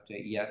reference after?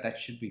 Yeah, that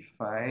should be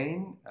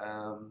fine.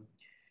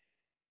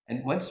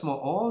 And once more,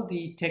 all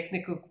the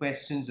technical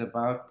questions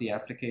about the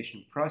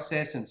application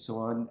process and so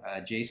on,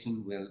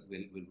 Jason will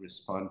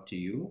respond to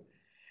you.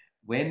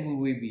 When will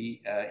we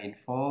be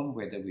informed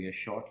whether we are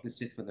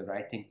shortlisted for the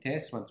writing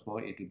test? Once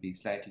more, it will be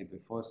slightly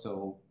before,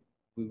 so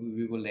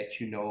we will let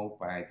you know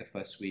by the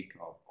first week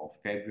of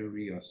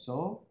February or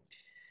so.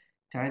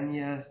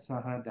 Tanya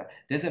Sahada.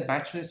 Does a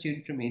bachelor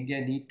student from India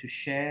need to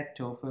share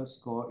TOEFL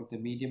score if the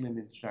medium of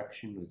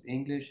instruction was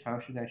English? How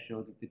should I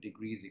show that the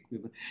degree is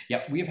equivalent?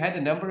 Yeah, we've had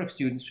a number of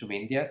students from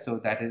India, so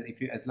that is,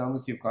 if you, as long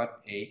as you've got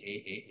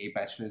a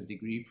bachelor's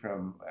degree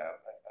from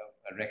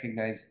a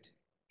recognized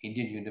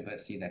Indian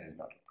university, that is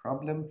not a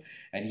problem.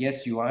 And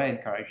yes, you are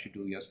encouraged to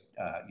do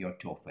your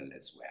TOEFL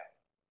as well.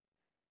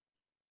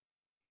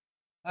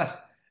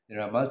 Ah,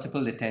 there are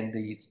multiple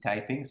attendees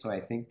typing, so I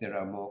think there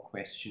are more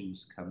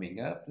questions coming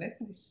up. Let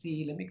me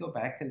see. Let me go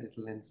back a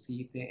little and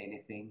see if there's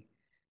anything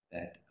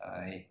that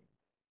I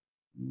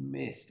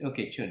missed.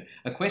 Okay, Chun.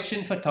 A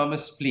question for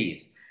Thomas,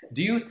 please.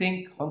 Do you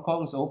think Hong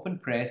Kong's open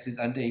press is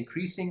under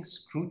increasing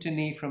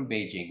scrutiny from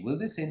Beijing? Will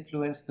this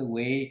influence the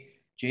way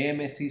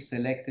JMSC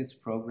select its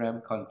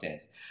program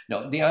contents?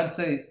 No, the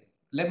answer is,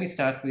 let me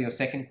start with your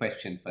second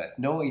question first.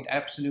 No, it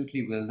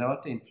absolutely will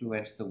not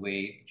influence the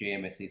way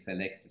JMSC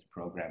selects its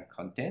program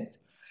content.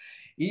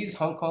 Is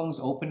Hong Kong's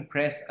open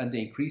press under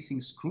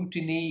increasing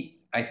scrutiny?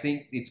 I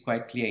think it's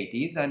quite clear it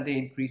is under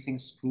increasing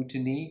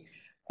scrutiny.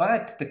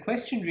 But the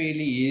question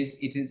really is,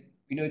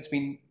 it's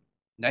been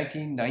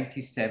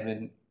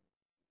 1997,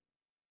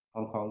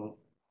 Hong Kong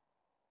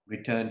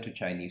returned to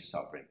Chinese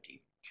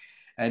sovereignty.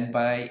 And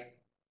by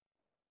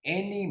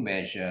any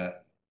measure,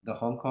 the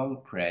Hong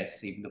Kong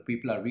press, even though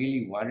people are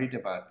really worried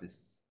about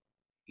this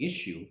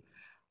issue,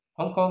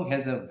 Hong Kong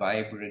has a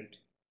vibrant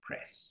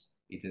press.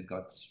 It has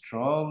got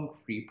strong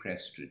free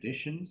press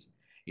traditions.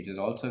 It has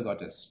also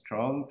got a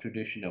strong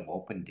tradition of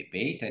open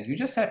debate. And you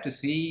just have to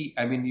see,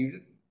 I mean, you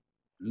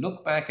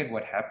look back at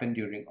what happened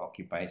during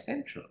Occupy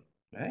Central,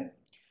 right?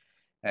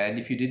 And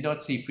if you did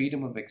not see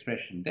freedom of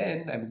expression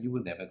then, I mean, you were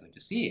never going to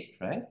see it,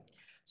 right?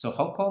 So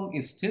Hong Kong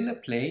is still a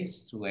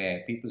place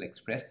where people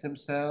express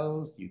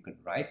themselves. You can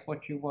write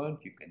what you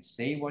want, you can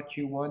say what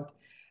you want.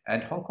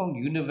 And Hong Kong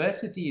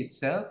University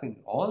itself, and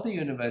all the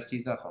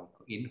universities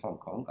in Hong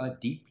Kong, are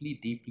deeply,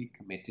 deeply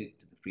committed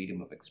to the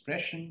freedom of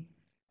expression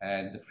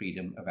and the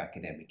freedom of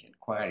academic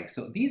inquiry.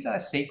 So these are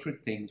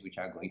sacred things which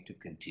are going to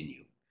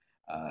continue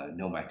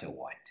no matter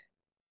what.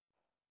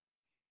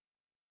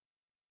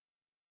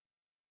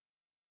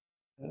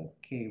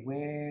 Okay,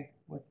 where,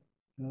 what,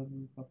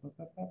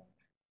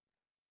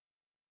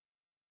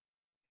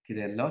 Okay,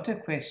 there are a lot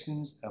of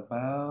questions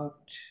about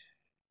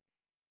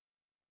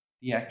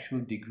the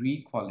actual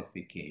degree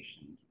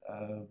qualification.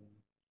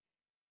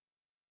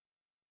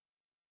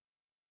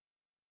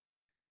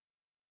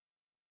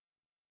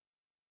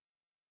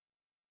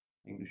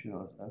 English is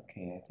also,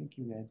 okay, I think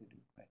you guys are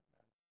doing quite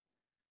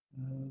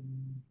well.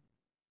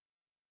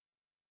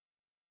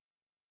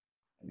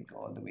 Let me go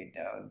all the way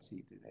down and see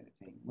if there's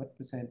anything. What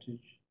percentage?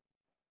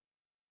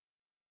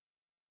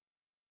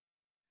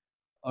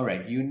 All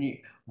right,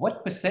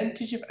 what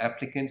percentage of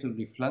applicants will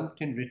be flunked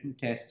in written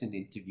test and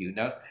interview?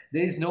 Now,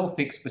 there is no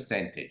fixed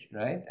percentage,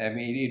 right? I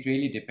mean, it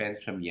really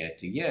depends from year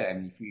to year. I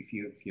mean, if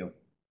you're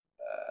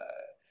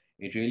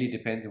it really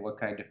depends on what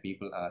kind of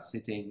people are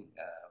sitting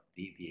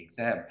the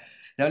exam.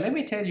 Now, let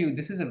me tell you,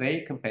 this is a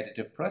very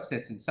competitive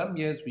process. In some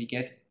years, we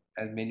get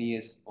as many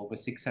as over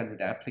 600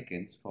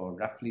 applicants for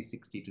roughly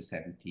 60 to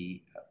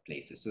 70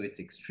 places. So it's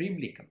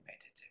extremely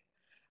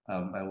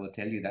competitive. I will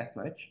tell you that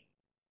much.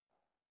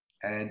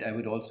 And I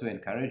would also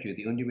encourage you,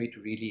 the only way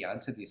to really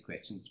answer these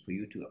questions is for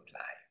you to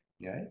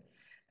apply, right?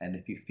 And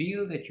if you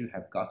feel that you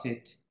have got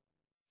it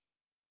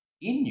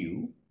in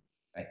you,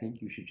 I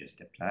think you should just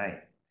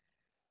apply.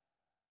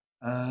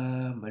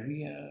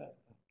 Maria,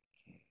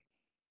 okay.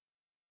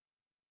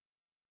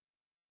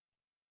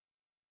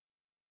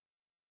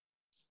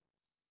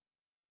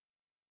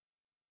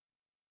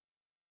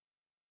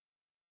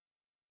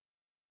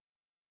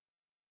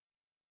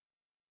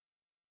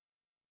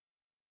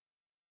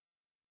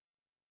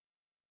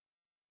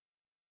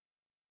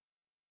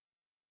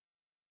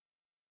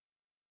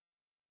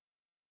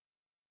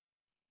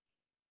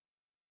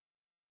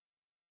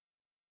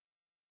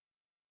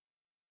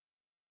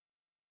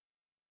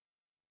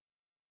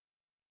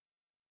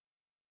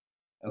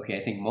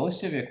 Okay, I think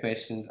most of your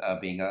questions are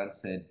being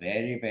answered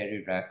very,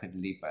 very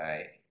rapidly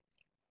by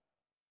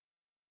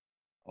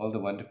all the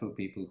wonderful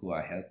people who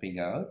are helping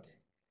out.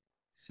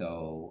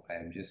 So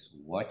I'm just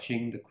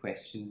watching the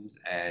questions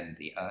and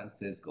the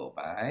answers go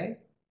by.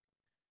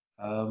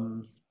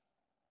 Um,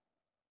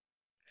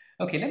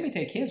 okay, let me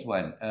take, here's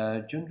one.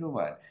 Junru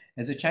one.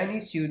 As a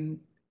Chinese student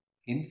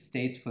in the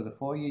States for the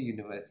 4-year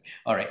university.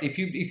 All right, if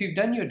you've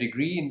done your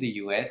degree in the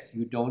US,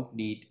 you don't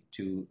need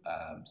to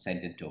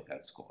send in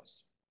TOEFL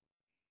scores.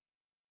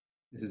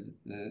 This is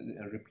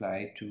a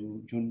reply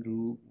to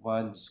Junru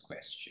one's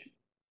question.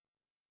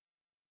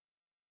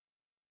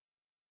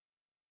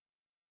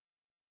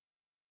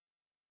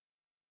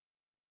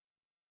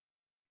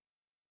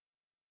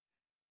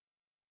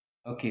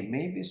 Okay,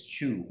 Mavis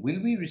Chu,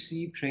 will we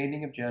receive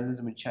training of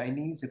journalism in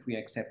Chinese if we are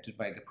accepted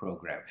by the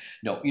program?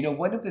 No,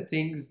 one of the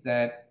things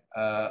that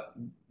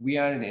we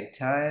are an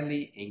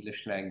entirely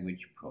English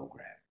language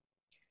program.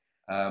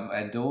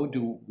 And though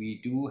we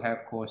do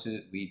have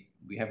courses,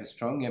 we have a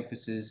strong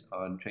emphasis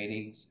on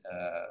trainings,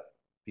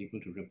 people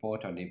to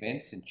report on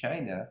events in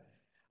China.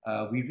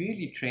 We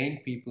really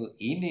train people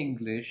in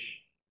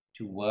English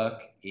to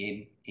work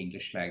in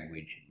English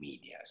language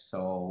media.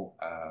 So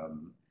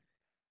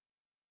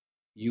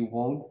you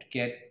won't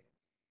get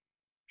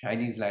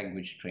Chinese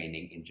language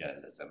training in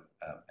journalism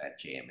at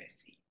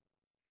JMSC.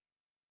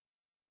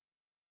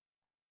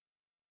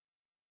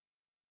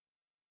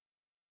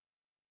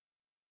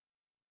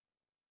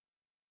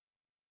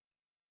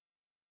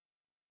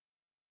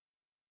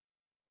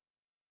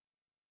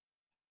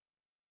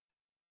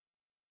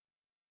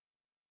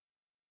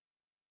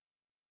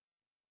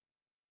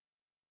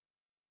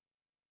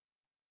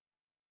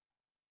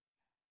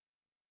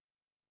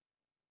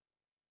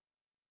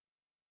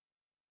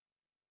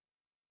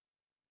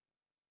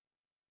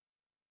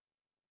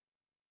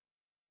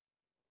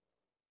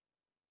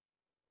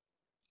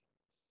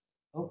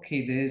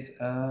 Okay, there's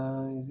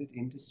is it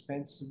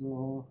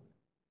indispensable?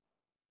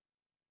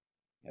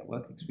 Yeah,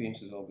 work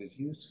experience is always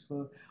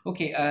useful.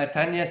 Okay,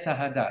 Tanya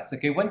Sahadas.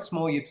 Okay, once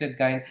more, you've said,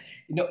 Gain,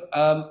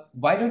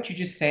 why don't you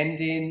just send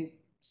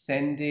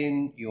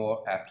in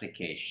your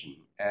application,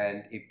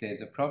 and if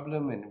there's a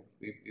problem, and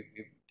if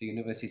the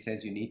university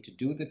says you need to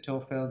do the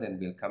TOEFL, then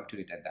we'll come to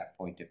it at that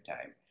point of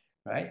time,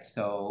 right?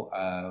 So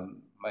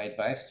my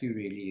advice to you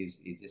really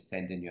is just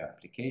send in your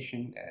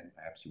application, and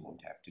perhaps you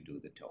won't have to do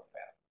the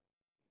TOEFL.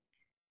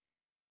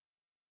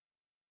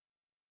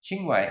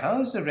 Qingwai,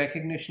 how is the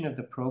recognition of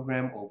the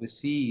program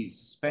overseas,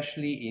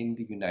 especially in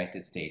the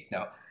United States?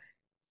 Now,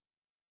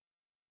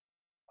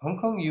 Hong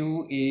Kong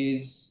U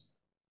is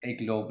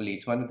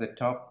it's one of the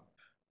top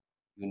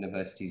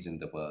universities in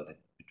the world,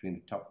 between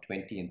the top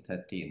 20 and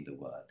 30 in the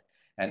world.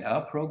 And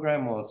our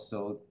program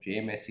also,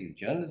 JMSC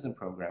journalism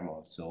program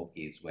also,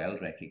 is well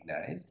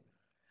recognized.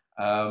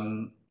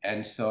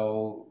 And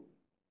so,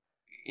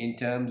 in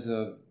terms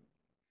of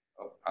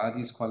are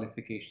these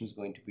qualifications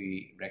going to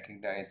be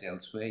recognized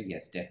elsewhere?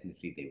 Yes,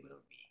 definitely they will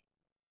be.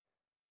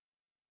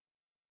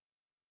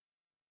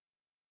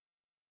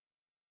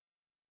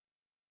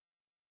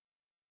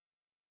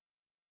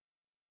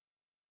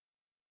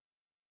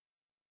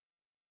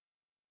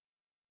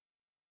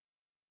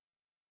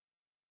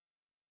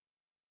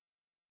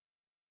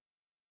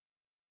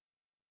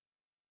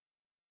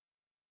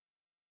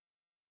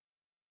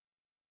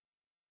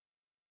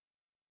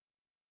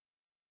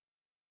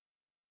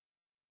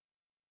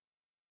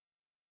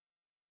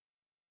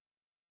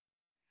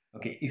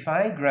 Okay, if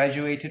I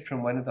graduated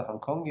from one of the Hong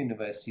Kong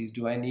universities,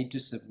 do I need to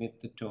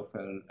submit the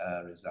TOEFL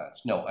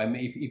results? No, I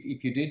mean,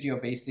 if you did your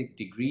basic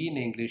degree in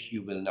English,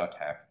 you will not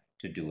have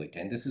to do it.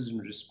 And this is in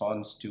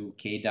response to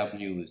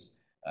KW's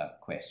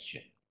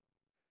question.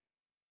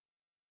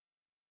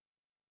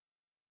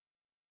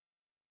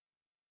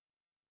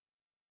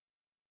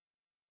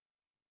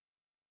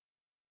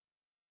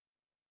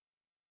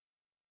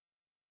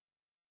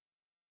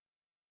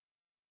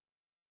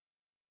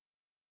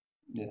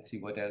 Let's see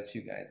what else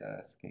you guys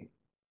are asking.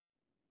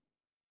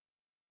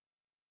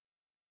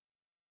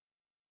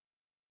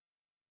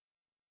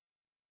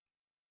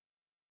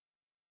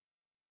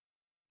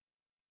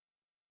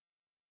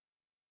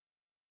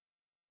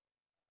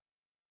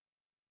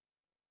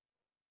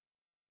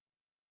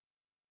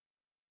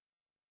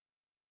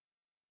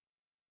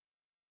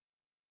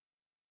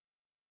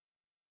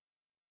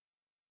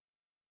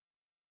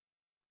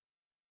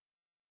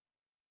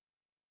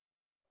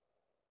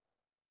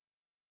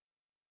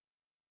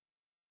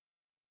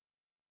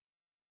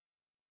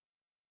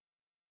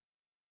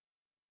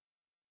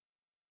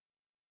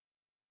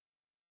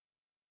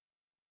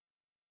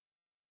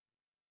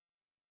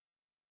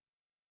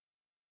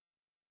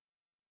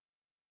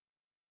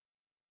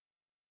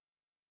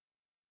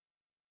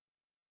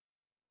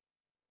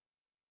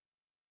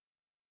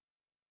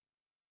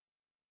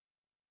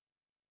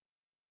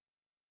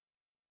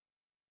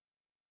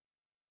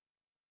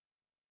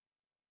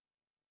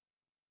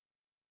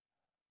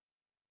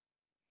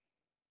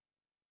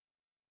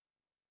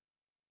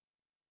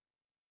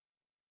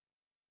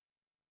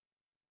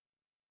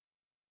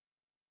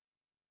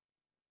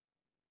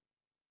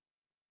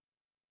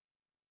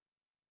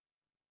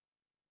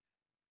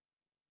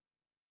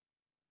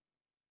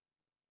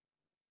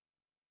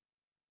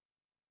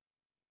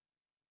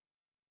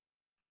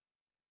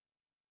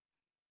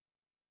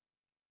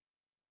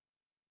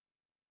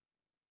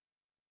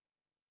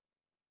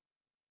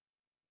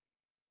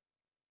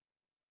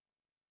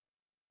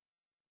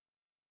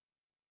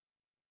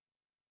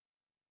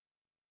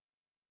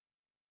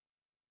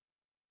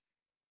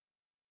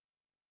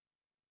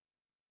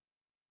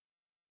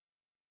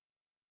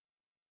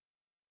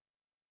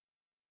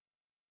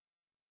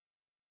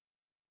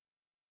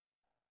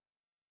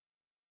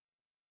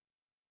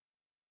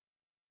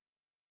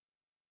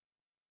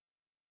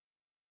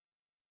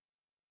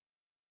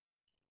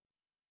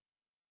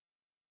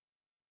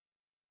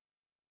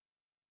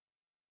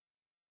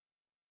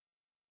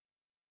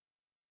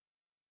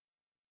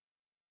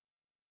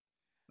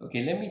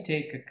 Okay, let me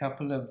take a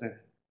couple of the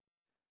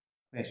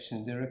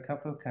questions. There are a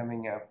couple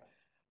coming up.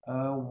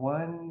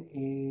 One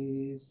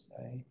is,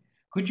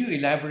 could you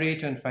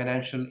elaborate on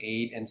financial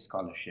aid and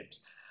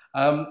scholarships?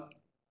 Um,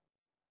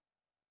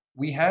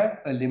 we have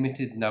a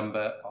limited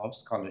number of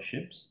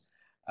scholarships.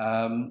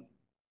 Um,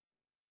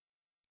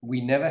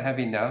 we never have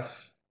enough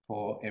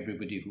for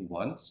everybody who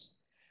wants,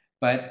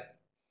 but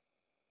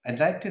I'd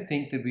like to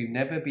think that we've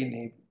never been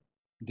able,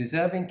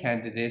 deserving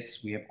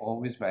candidates, we have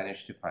always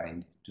managed to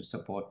find to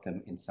support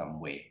them in some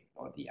way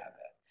or the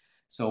other.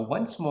 So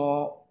once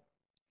more,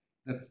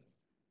 the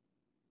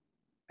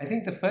I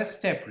think the first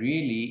step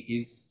really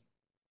is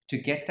to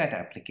get that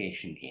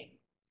application in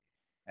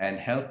and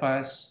help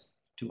us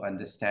to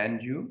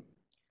understand you,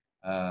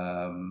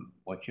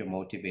 what your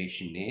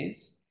motivation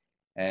is.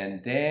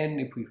 And then,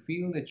 if we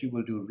feel that you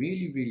will do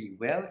really, really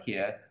well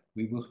here,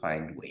 we will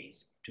find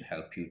ways to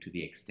help you to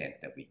the extent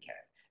that we can.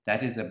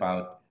 That is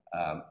about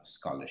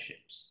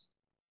scholarships.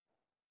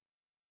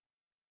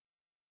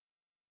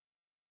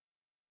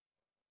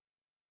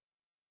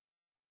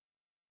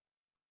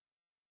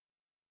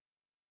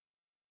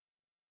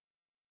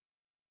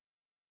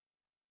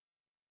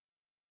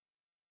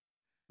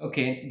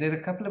 Okay, there are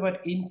a couple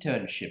about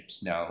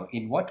internships now.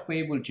 In what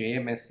way will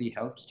JMSC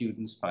help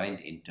students find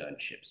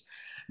internships?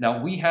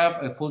 Now, we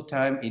have a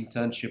full-time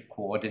internship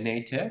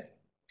coordinator,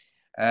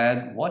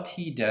 and what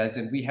he does,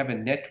 and we have a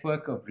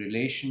network of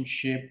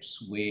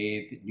relationships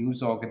with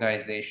news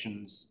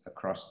organizations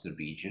across the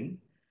region.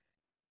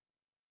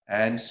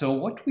 And so,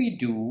 what we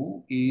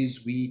do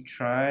is we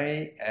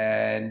try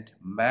and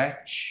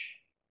match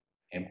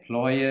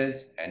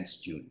employers and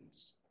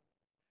students.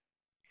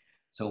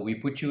 So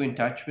we put you in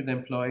touch with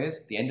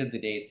employers. At the end of the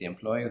day, it's the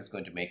employer who's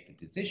going to make the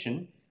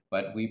decision,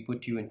 but we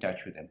put you in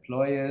touch with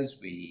employers.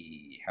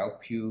 We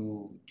help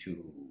you to,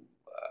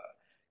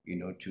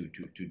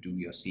 to do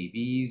your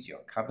CVs,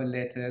 your cover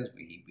letters.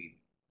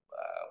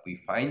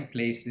 We find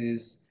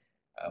places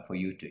for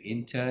you to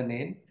intern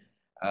in.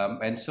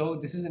 And so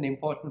this is an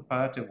important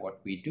part of what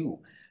we do.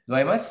 Though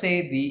I must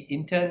say the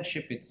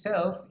internship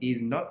itself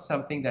is not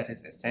something that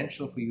is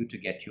essential for you to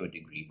get your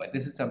degree, but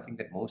this is something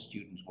that most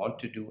students want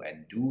to do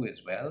and do as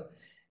well.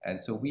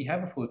 And so we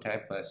have a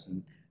full-time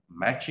person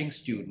matching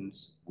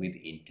students with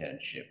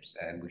internships,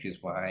 and which is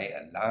why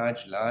a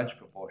large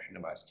proportion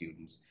of our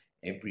students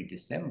every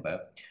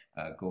December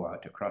go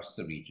out across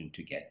the region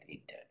to get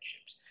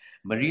internships.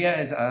 Maria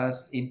has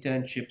asked,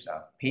 internships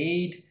are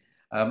paid.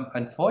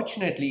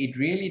 Unfortunately, it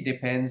really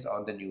depends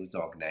on the news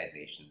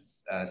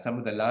organizations. Some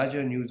of the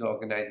larger news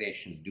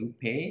organizations do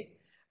pay.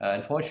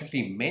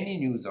 Unfortunately, many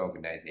news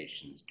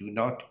organizations do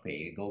not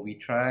pay, though we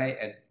try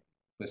and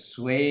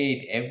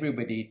persuade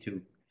everybody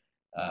to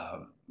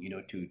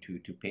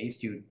to pay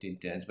student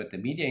interns, but the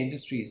media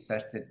industry is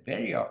such that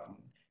very often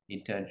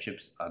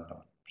internships are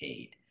not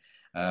paid.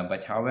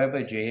 But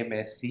however,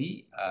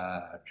 JMSC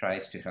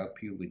tries to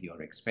help you with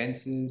your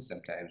expenses.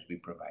 Sometimes we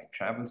provide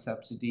travel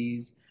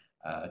subsidies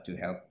to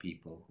help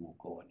people who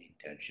go on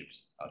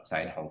internships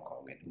outside Hong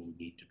Kong and who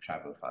need to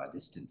travel far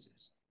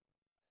distances.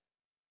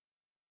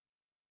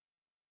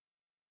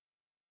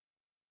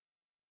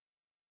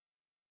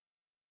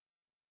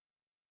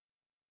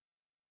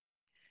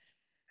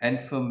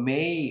 And for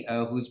May,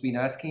 who's been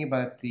asking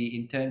about the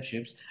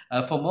internships,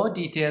 for more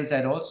details,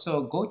 I'd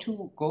also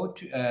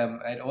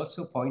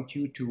point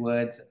you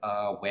towards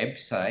our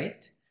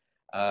website.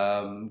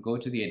 Go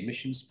to the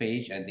admissions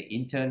page and the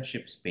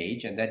internships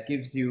page, and that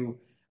gives you,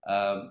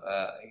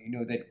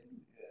 that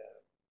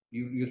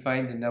you'll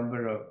find a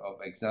number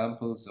of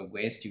examples of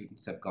where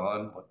students have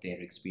gone, what their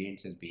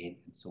experience has been,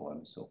 and so on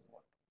and so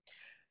forth.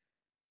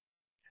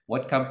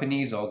 What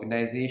companies,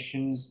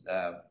 organizations,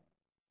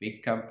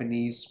 big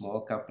companies,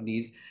 small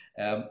companies.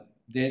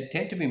 There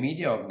tend to be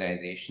media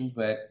organizations,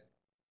 but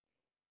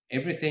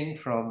everything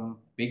from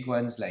big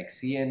ones like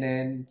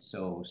CNN,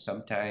 so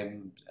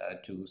sometimes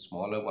to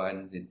smaller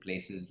ones in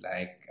places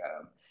like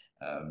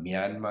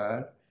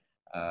Myanmar.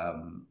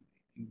 Um,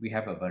 we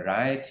have a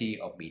variety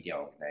of media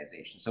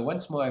organizations. So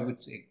once more, I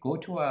would say go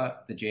to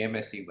the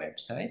JMSC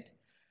website,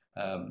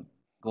 um,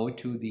 go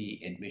to the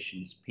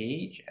admissions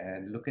page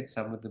and look at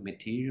some of the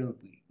material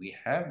we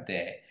have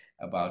there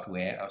about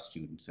where our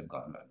students have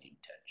gone on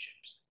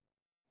internships.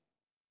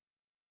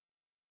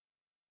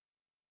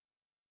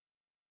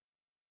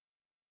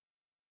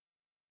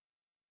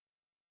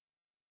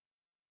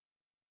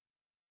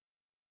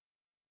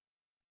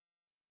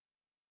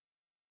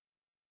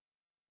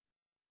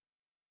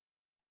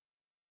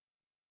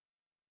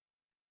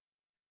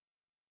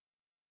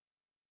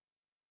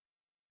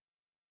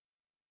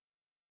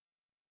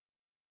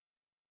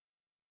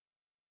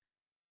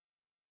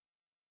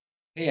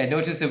 Hey, I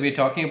noticed that we're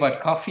talking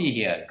about coffee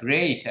here.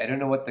 Great. I don't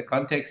know what the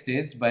context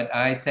is, but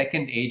I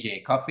second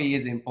AJ. Coffee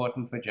is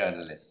important for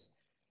journalists.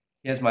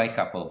 Here's my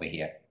cup over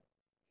here.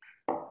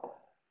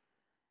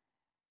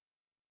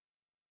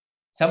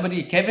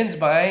 Kevin's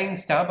buying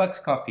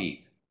Starbucks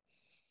coffees.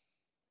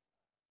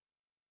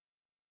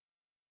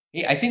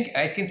 Hey, I think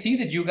I can see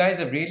that you guys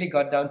have really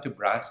got down to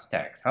brass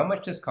tacks. How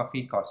much does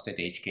coffee cost at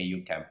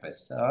HKU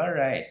campus? All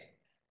right.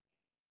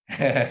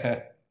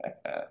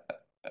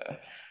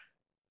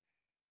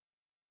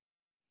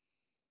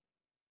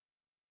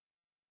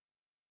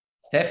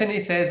 Stephanie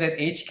says that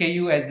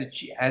HKU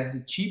has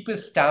the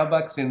cheapest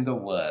Starbucks in the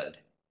world.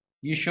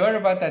 You sure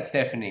about that,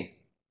 Stephanie?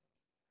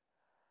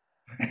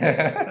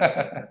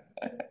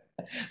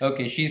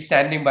 Okay, she's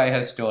standing by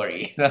her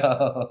story.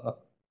 And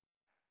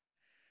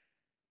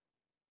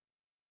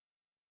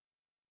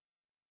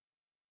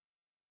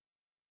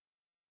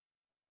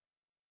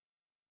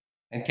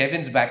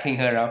Kevin's backing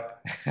her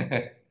up.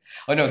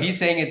 Oh no, he's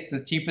saying it's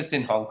the cheapest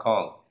in Hong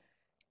Kong.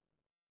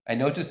 I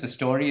noticed the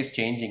story is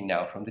changing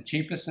now from the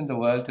cheapest in the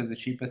world to the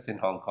cheapest in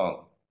Hong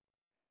Kong.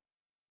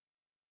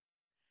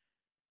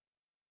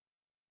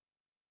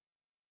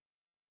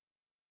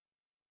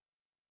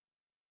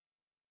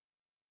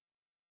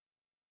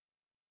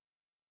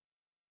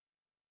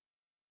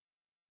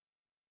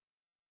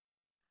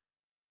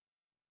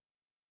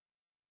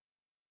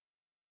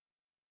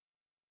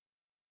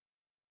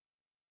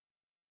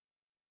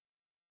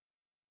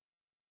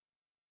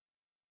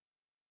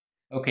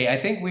 Okay,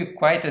 I think we've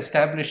quite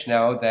established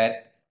now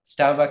that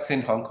Starbucks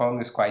in Hong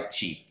Kong is quite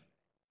cheap.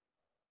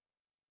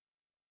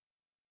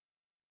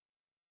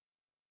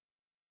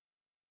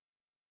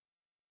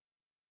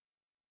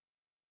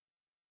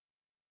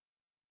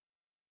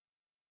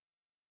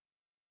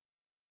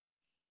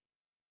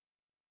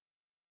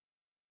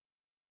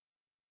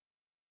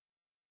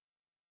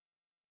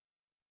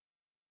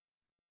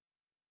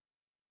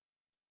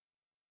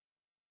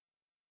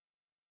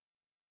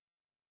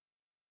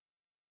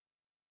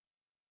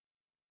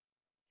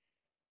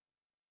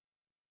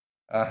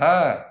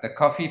 Aha, the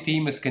coffee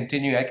theme is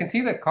continuing. I can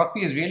see that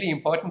coffee is really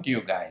important to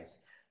you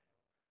guys.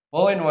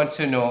 Owen wants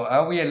to know,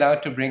 are we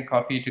allowed to bring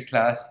coffee to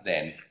class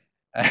then?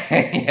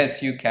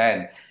 Yes, you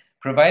can,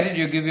 provided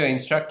you give your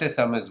instructor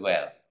some as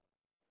well.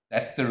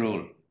 That's the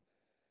rule.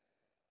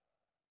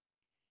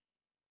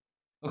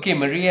 Okay,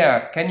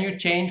 Maria, can you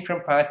change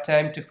from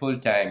part-time to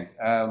full-time?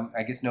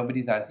 I guess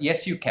nobody's answered.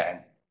 Yes, you can.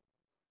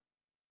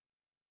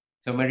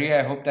 So,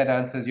 Maria, I hope that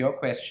answers your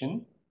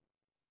question.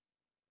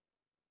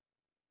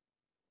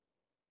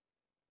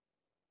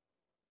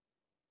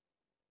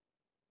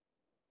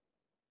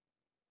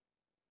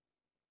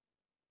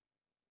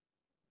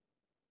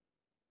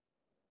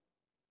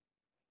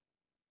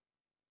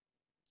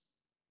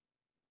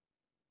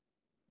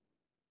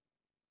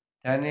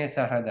 Tanya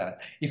Sahada.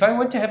 If I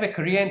want to have a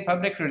career in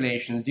public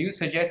relations, do you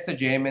suggest a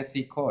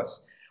JMSC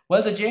course?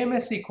 Well, the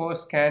JMSC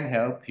course can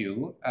help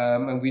you,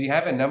 and we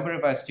have a number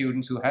of our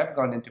students who have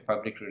gone into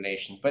public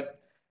relations,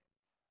 but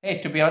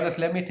Hey, to be honest,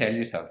 let me tell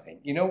you something.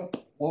 You know,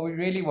 what we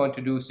really want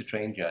to do is to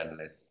train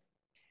journalists.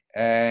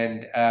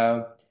 And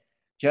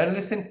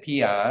journalists and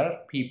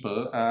PR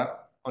people are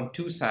on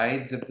two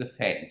sides of the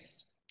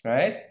fence,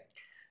 right?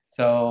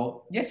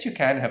 So, yes, you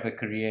can have a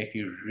career if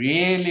you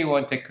really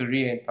want a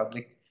career in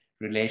public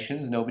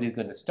relations. Nobody's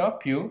going to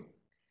stop you,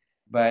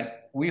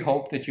 but we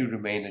hope that you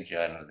remain a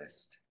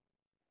journalist.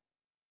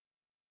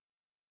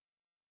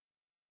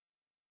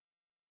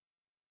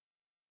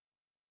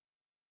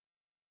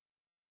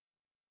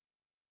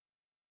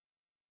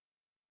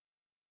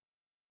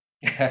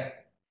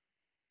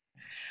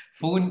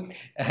 Food,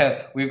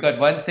 we've got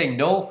one saying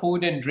no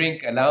food and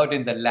drink allowed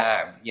in the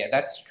lab. Yeah,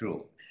 that's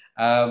true.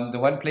 The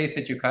one place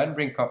that you can't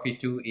bring coffee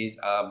to is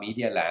our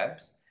media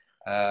labs,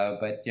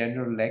 but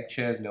general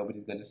lectures,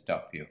 nobody's going to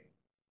stop you.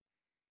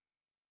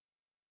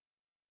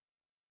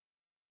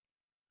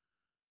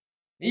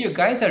 You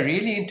guys are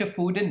really into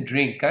food and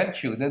drink,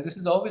 aren't you? Now, this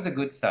is always a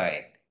good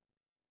sign.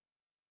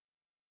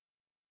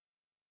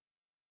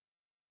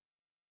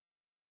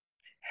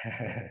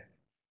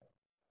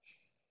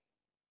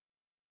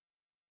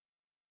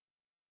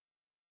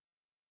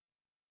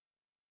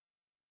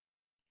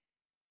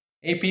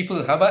 Hey,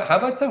 people, how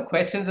about some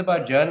questions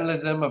about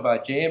journalism,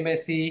 about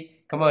JMSC?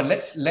 Come on,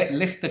 let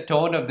lift the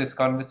tone of this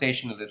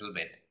conversation a little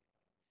bit.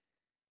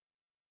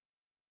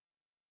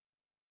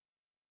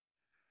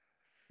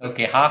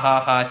 Okay, ha ha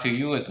ha to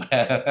you as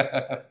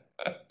well.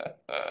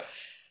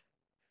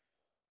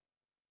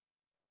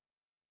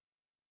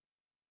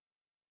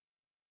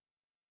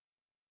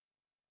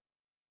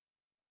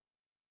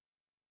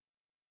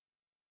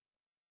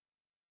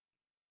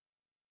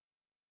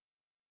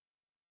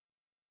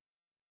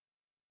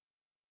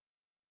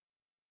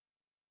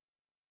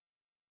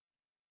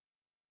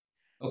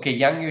 Okay,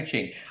 Yang Yu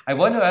Ching. I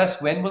want to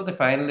ask when will the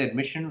final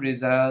admission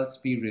results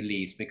be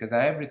released? Because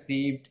I have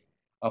received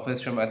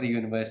offers from other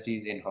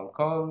universities in Hong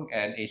Kong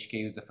and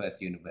HKU is the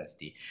first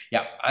university.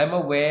 Yeah, I'm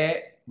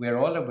aware, we're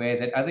all aware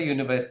that other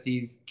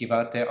universities give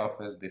out their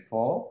offers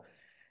before,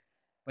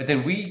 but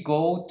then we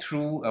go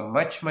through a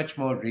much, much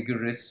more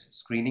rigorous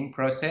screening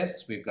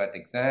process. We've got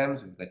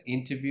exams, we've got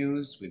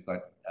interviews, we've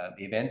got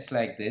events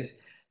like this.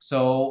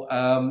 So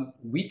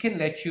we can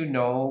let you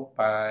know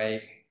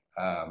by,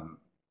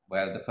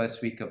 well, the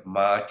first week of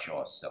March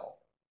or so.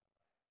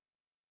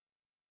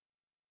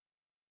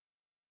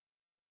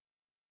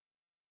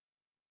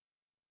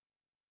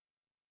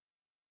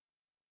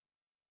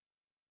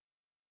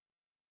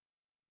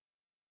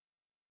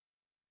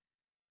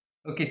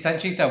 Okay,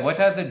 Sanchita, what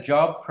are the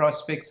job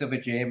prospects of a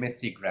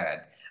JMSC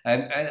grad?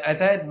 And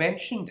as I had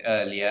mentioned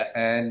earlier,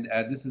 and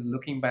this is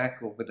looking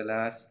back over the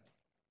last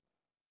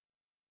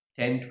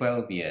 10,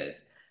 12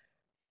 years,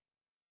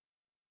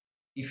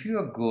 if you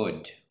are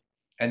good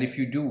and if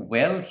you do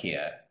well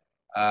here,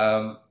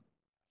 um,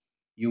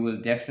 you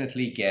will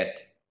definitely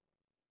get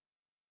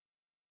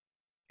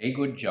a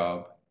good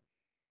job,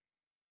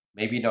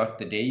 maybe not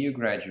the day you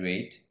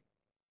graduate,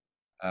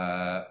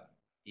 uh,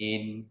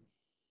 in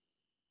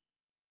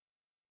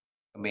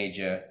a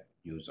major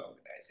news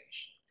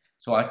organization.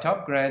 So our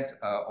top grads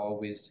are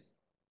always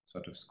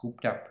sort of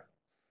scooped up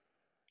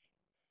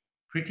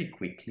pretty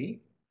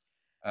quickly.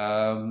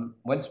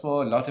 Once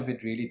more, a lot of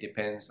it really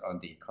depends on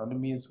the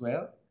economy as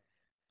well.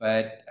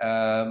 But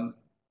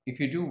if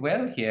you do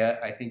well here,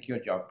 I think your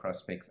job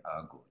prospects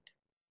are good.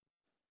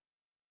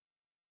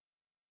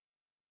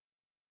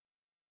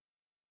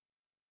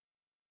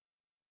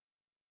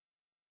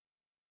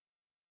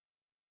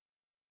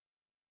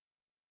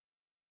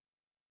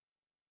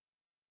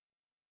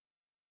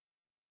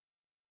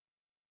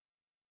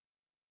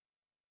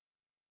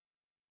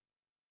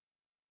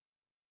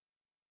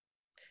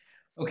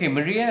 Okay,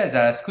 Maria has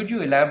asked, could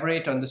you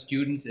elaborate on the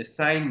students'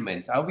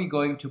 assignments? Are we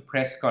going to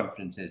press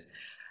conferences?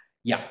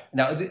 Yeah.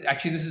 Now,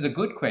 actually, this is a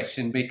good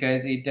question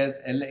because it does.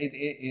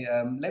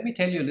 Let me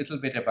tell you a little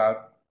bit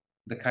about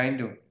the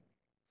kind of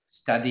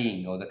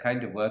studying or the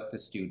kind of work the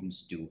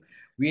students do.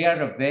 We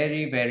are a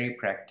very, very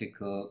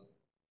practical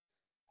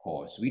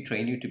course. We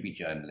train you to be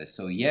journalists.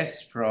 So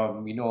yes,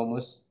 from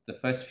almost the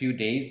first few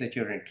days that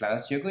you're in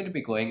class, you're going to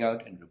be going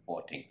out and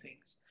reporting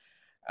things.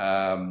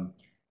 Um,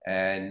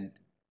 and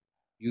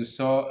you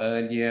saw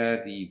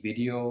earlier the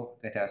video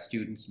that our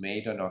students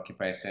made on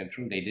Occupy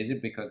Central. They did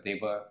it because they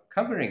were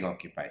covering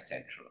Occupy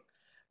Central.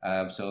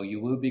 So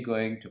you will be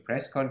going to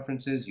press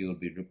conferences, you'll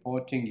be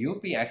reporting, you'll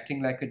be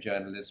acting like a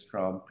journalist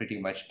from pretty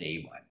much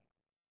day one.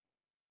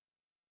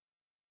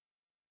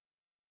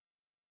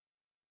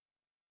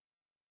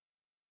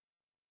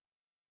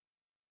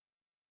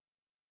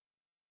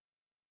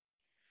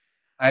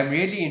 I'm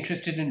really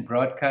interested in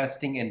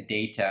broadcasting and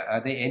data.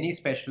 Are there any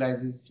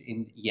specializes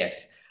in?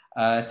 Yes.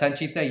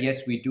 Sanchita,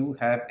 yes, we do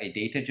have a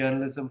data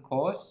journalism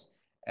course.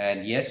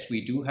 And yes,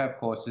 we do have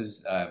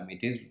courses. It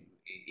is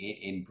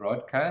in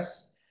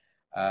broadcast.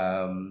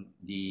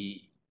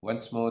 The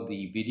Once more,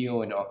 the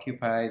video in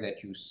Occupy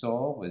that you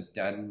saw was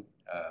done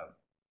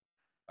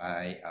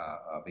by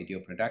our video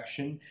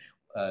production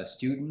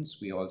students.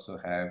 We also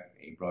have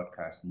a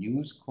broadcast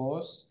news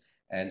course,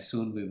 and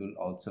soon we will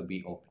also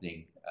be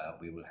opening,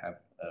 we will have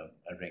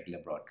a regular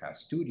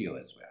broadcast studio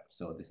as well.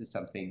 So this is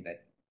something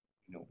that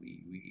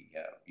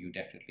you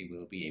definitely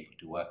will be able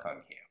to work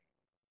on here.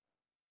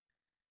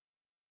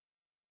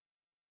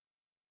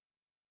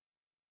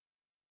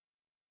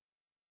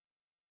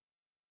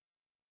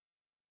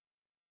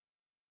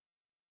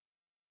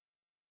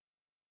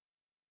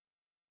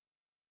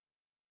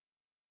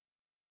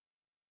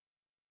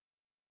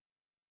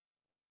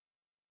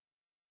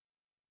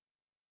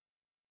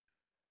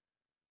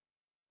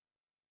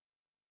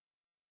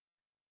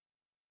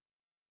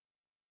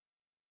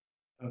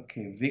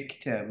 Okay,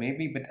 Victor,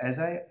 maybe, but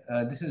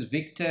this is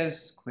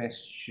Victor's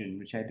question,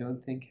 which I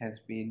don't think has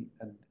been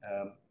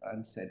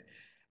answered.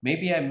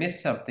 Maybe I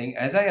missed something.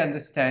 As I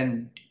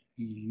understand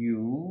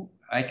you,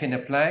 I can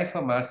apply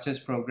for master's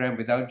program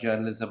without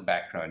journalism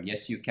background.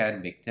 Yes, you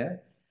can,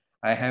 Victor.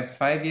 I have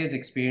 5 years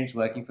experience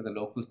working for the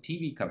local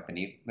TV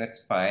company.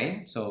 That's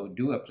fine. So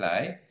do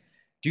apply.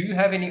 Do you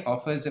have any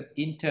offers of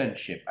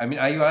internship? I mean,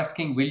 are you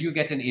asking, will you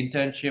get an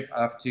internship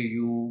after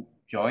you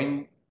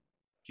join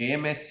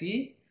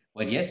JMSC?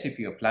 Well, yes, if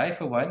you apply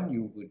for one,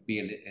 you would be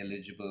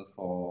eligible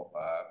for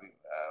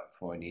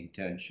an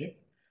internship.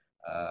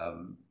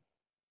 Um,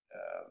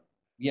 uh,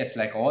 yes,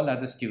 like all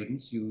other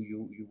students,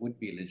 you would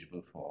be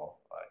eligible for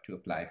to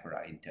apply for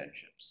our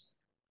internships.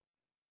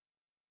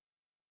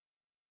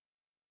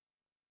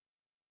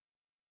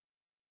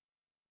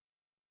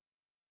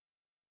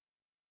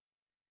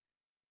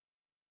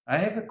 I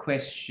have a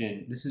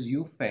question. This is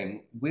Yu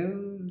Feng.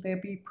 Will there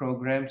be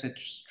programs that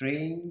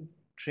train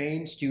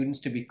students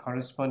to be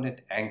correspondent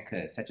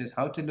anchors, such as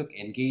how to look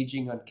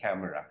engaging on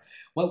camera?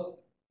 Well,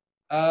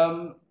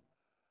 um,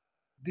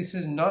 this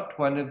is not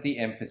one of the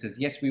emphasis.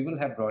 Yes, we will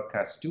have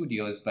broadcast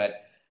studios,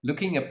 but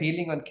looking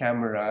appealing on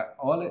camera,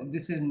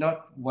 this is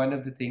not one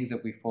of the things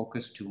that we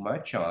focus too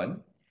much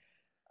on.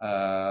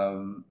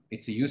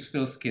 It's a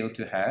useful skill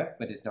to have,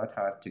 but it's not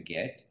hard to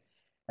get.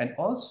 And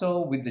also,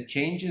 with the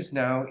changes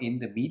now in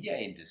the media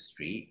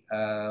industry,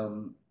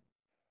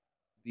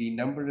 the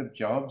number of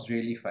jobs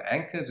really for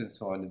anchors and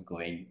so on is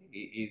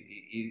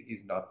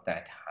not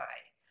that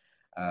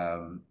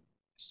high.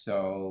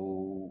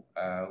 So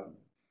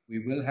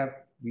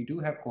we do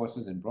have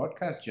courses in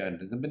broadcast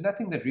journalism, but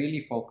nothing that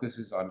really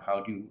focuses on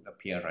how do you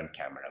appear on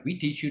camera. We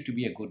teach you to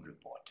be a good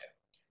reporter,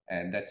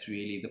 and that's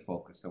really the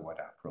focus of what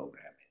our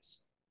program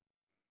is.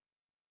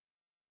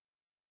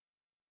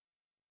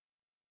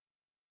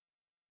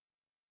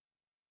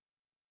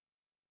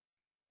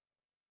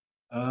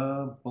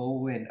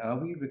 Bowen, are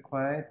we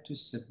required to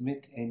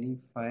submit any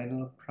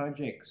final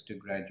projects to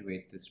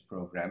graduate this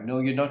program? No,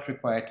 you're not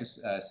required to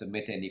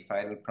submit any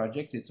final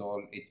projects. It's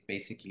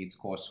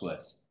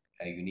coursework.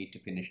 You need to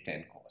finish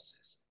 10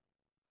 courses.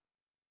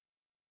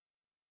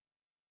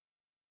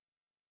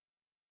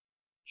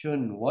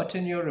 Chun, what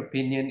in your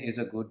opinion is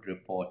a good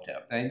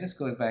reporter? And this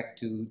goes back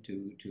to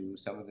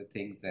some of the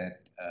things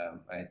that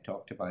I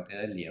talked about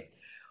earlier.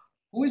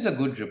 Who is a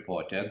good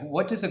reporter?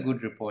 What does a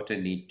good reporter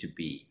need to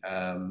be?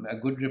 A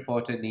good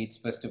reporter needs,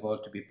 first of all,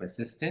 to be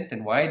persistent.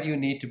 And why do you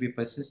need to be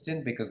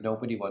persistent? Because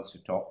nobody wants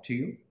to talk to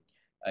you.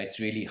 It's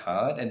really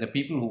hard. And the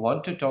people who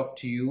want to talk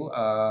to you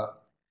are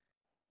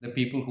the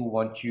people who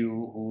want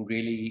you, who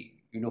really,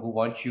 who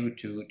want you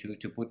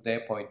to put their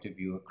point of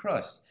view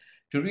across.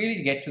 To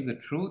really get to the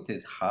truth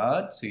is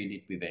hard. So you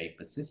need to be very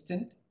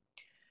persistent.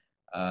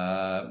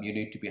 You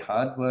need to be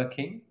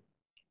hardworking.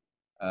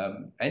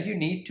 And you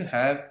need to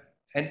have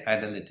an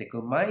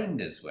analytical mind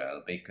as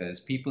well, because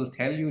people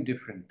tell you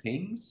different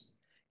things.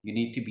 You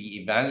need to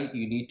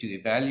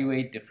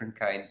evaluate different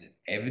kinds of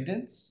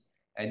evidence,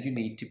 and you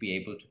need to be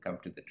able to come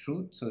to the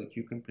truth so that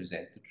you can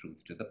present the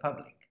truth to the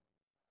public.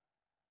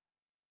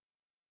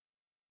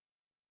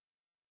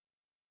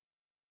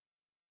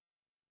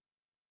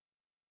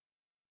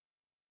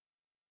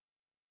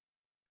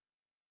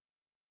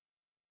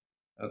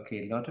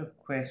 Okay, a lot of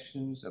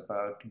questions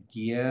about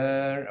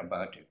gear,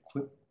 about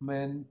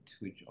equipment,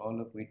 which all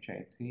of which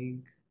I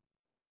think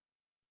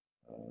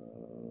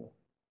uh,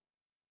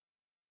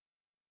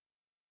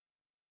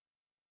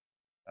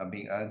 are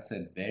being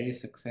answered very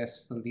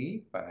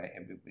successfully by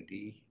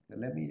everybody. So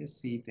let me just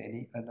see if there are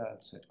any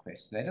unanswered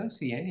questions. I don't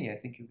see any. I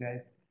think you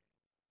guys.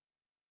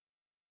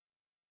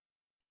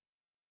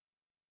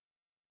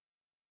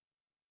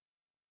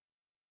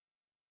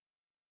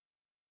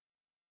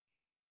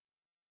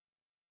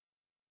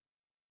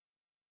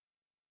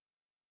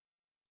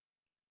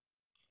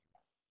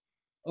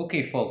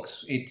 Okay,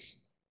 folks,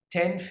 it's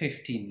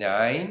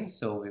 10:59,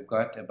 so we've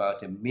got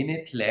about a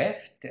minute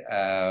left.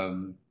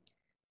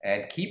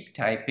 And keep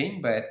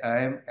typing, but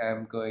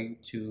I'm going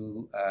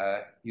to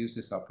take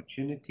this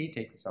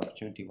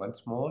opportunity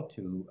once more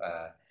to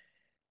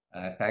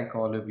thank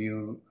all of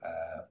you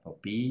for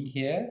being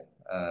here.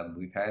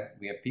 We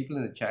have people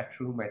in the chat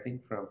room, I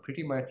think, from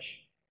pretty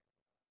much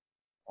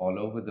all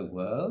over the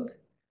world.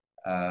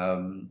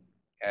 Um,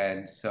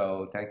 and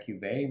so thank you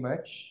very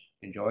much.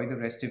 Enjoy the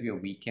rest of your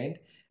weekend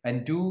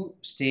and do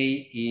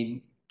stay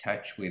in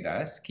touch with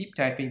us. Keep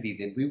typing these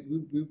in.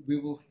 We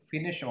will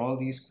finish all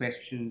these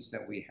questions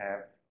that we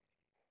have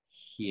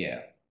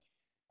here.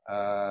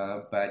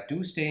 But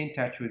do stay in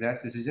touch with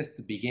us. This is just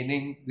the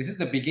beginning. This is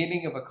the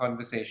beginning of a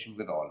conversation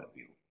with all of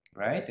you,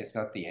 right? It's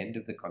not the end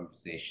of the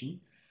conversation.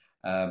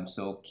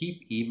 So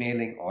keep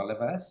emailing all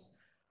of us.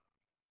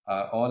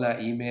 All our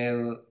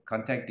email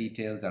contact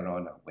details are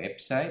on our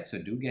website.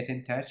 So do get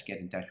in touch. Get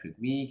in touch with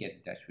me. Get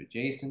in touch with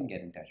Jason.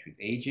 Get in touch with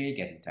AJ.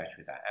 Get in touch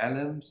with our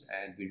alums.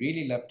 And we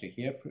really love to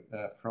hear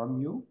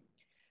from you.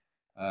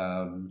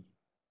 Um,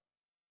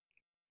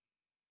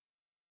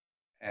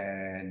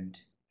 and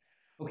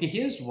Okay,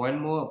 here's one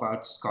more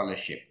about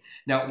scholarship.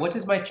 Now, what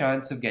is my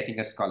chance of getting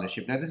a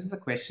scholarship? Now, this is a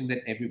question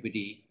that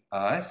everybody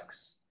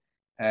asks,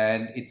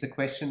 and it's a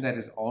question that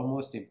is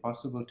almost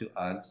impossible to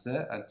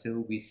answer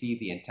until we see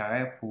the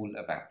entire pool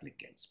of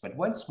applicants. But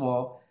once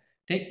more,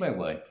 take my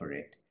word for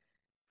it.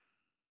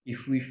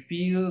 If we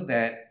feel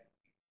that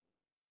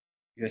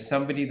you're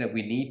somebody that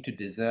we need to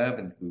deserve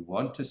and we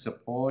want to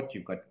support,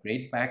 you've got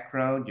great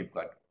background,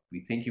 we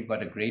think you've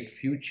got a great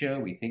future,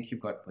 we think you've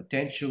got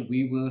potential,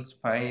 we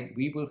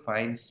will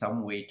find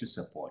some way to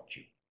support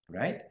you,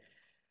 right?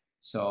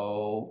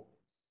 So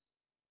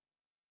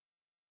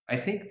I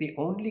think the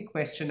only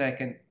question I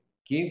can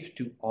give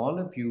to all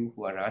of you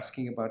who are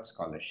asking about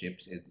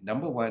scholarships is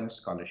number one,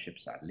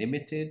 scholarships are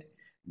limited.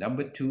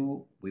 Number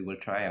two, we will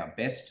try our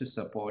best to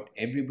support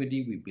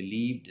everybody we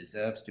believe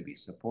deserves to be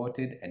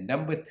supported. And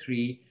number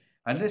three,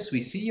 unless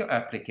we see your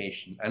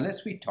application,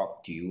 unless we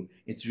talk to you,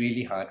 it's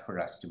really hard for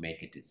us to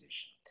make a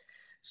decision.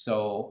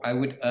 So I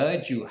would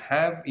urge you,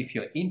 if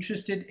you're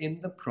interested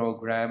in the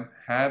program,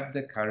 have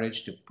the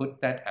courage to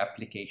put that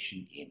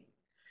application in.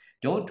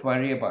 Don't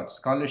worry about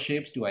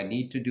scholarships. Do I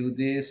need to do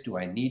this? Do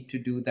I need to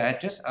do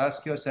that? Just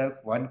ask yourself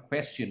one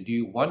question. Do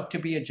you want to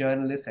be a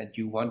journalist and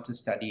do you want to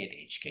study at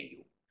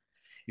HKU?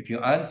 If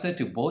your answer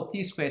to both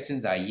these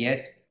questions are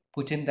yes,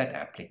 put in that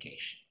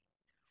application.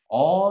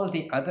 All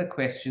the other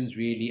questions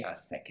really are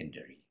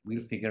secondary.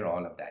 We'll figure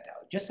all of that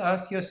out. Just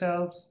ask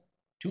yourselves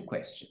two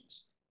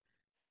questions.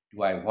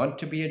 Do I want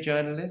to be a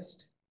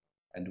journalist?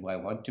 And do I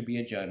want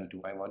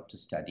to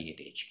study at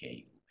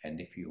HKU?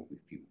 And if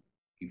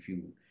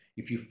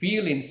you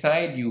feel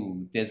inside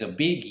you there's a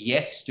big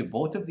yes to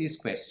both of these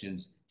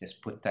questions,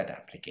 just put that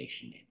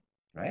application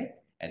in, right?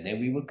 And then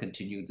we will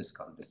continue this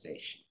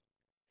conversation.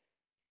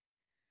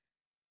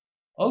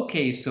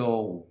 Okay,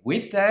 so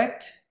with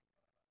that,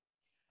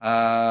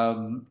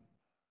 um,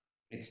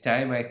 it's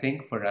time, I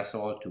think, for us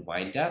all to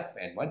wind up.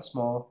 And once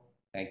more,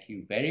 thank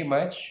you very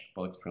much,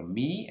 both from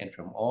me and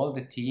from all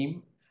the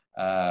team,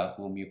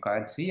 whom you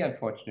can't see,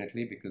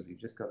 unfortunately, because we've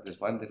just got this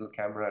one little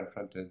camera in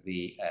front of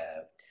the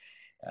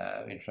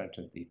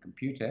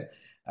computer.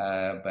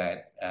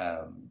 But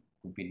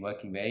we've been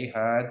working very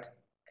hard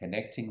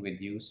connecting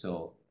with you.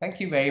 So thank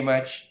you very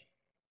much.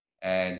 And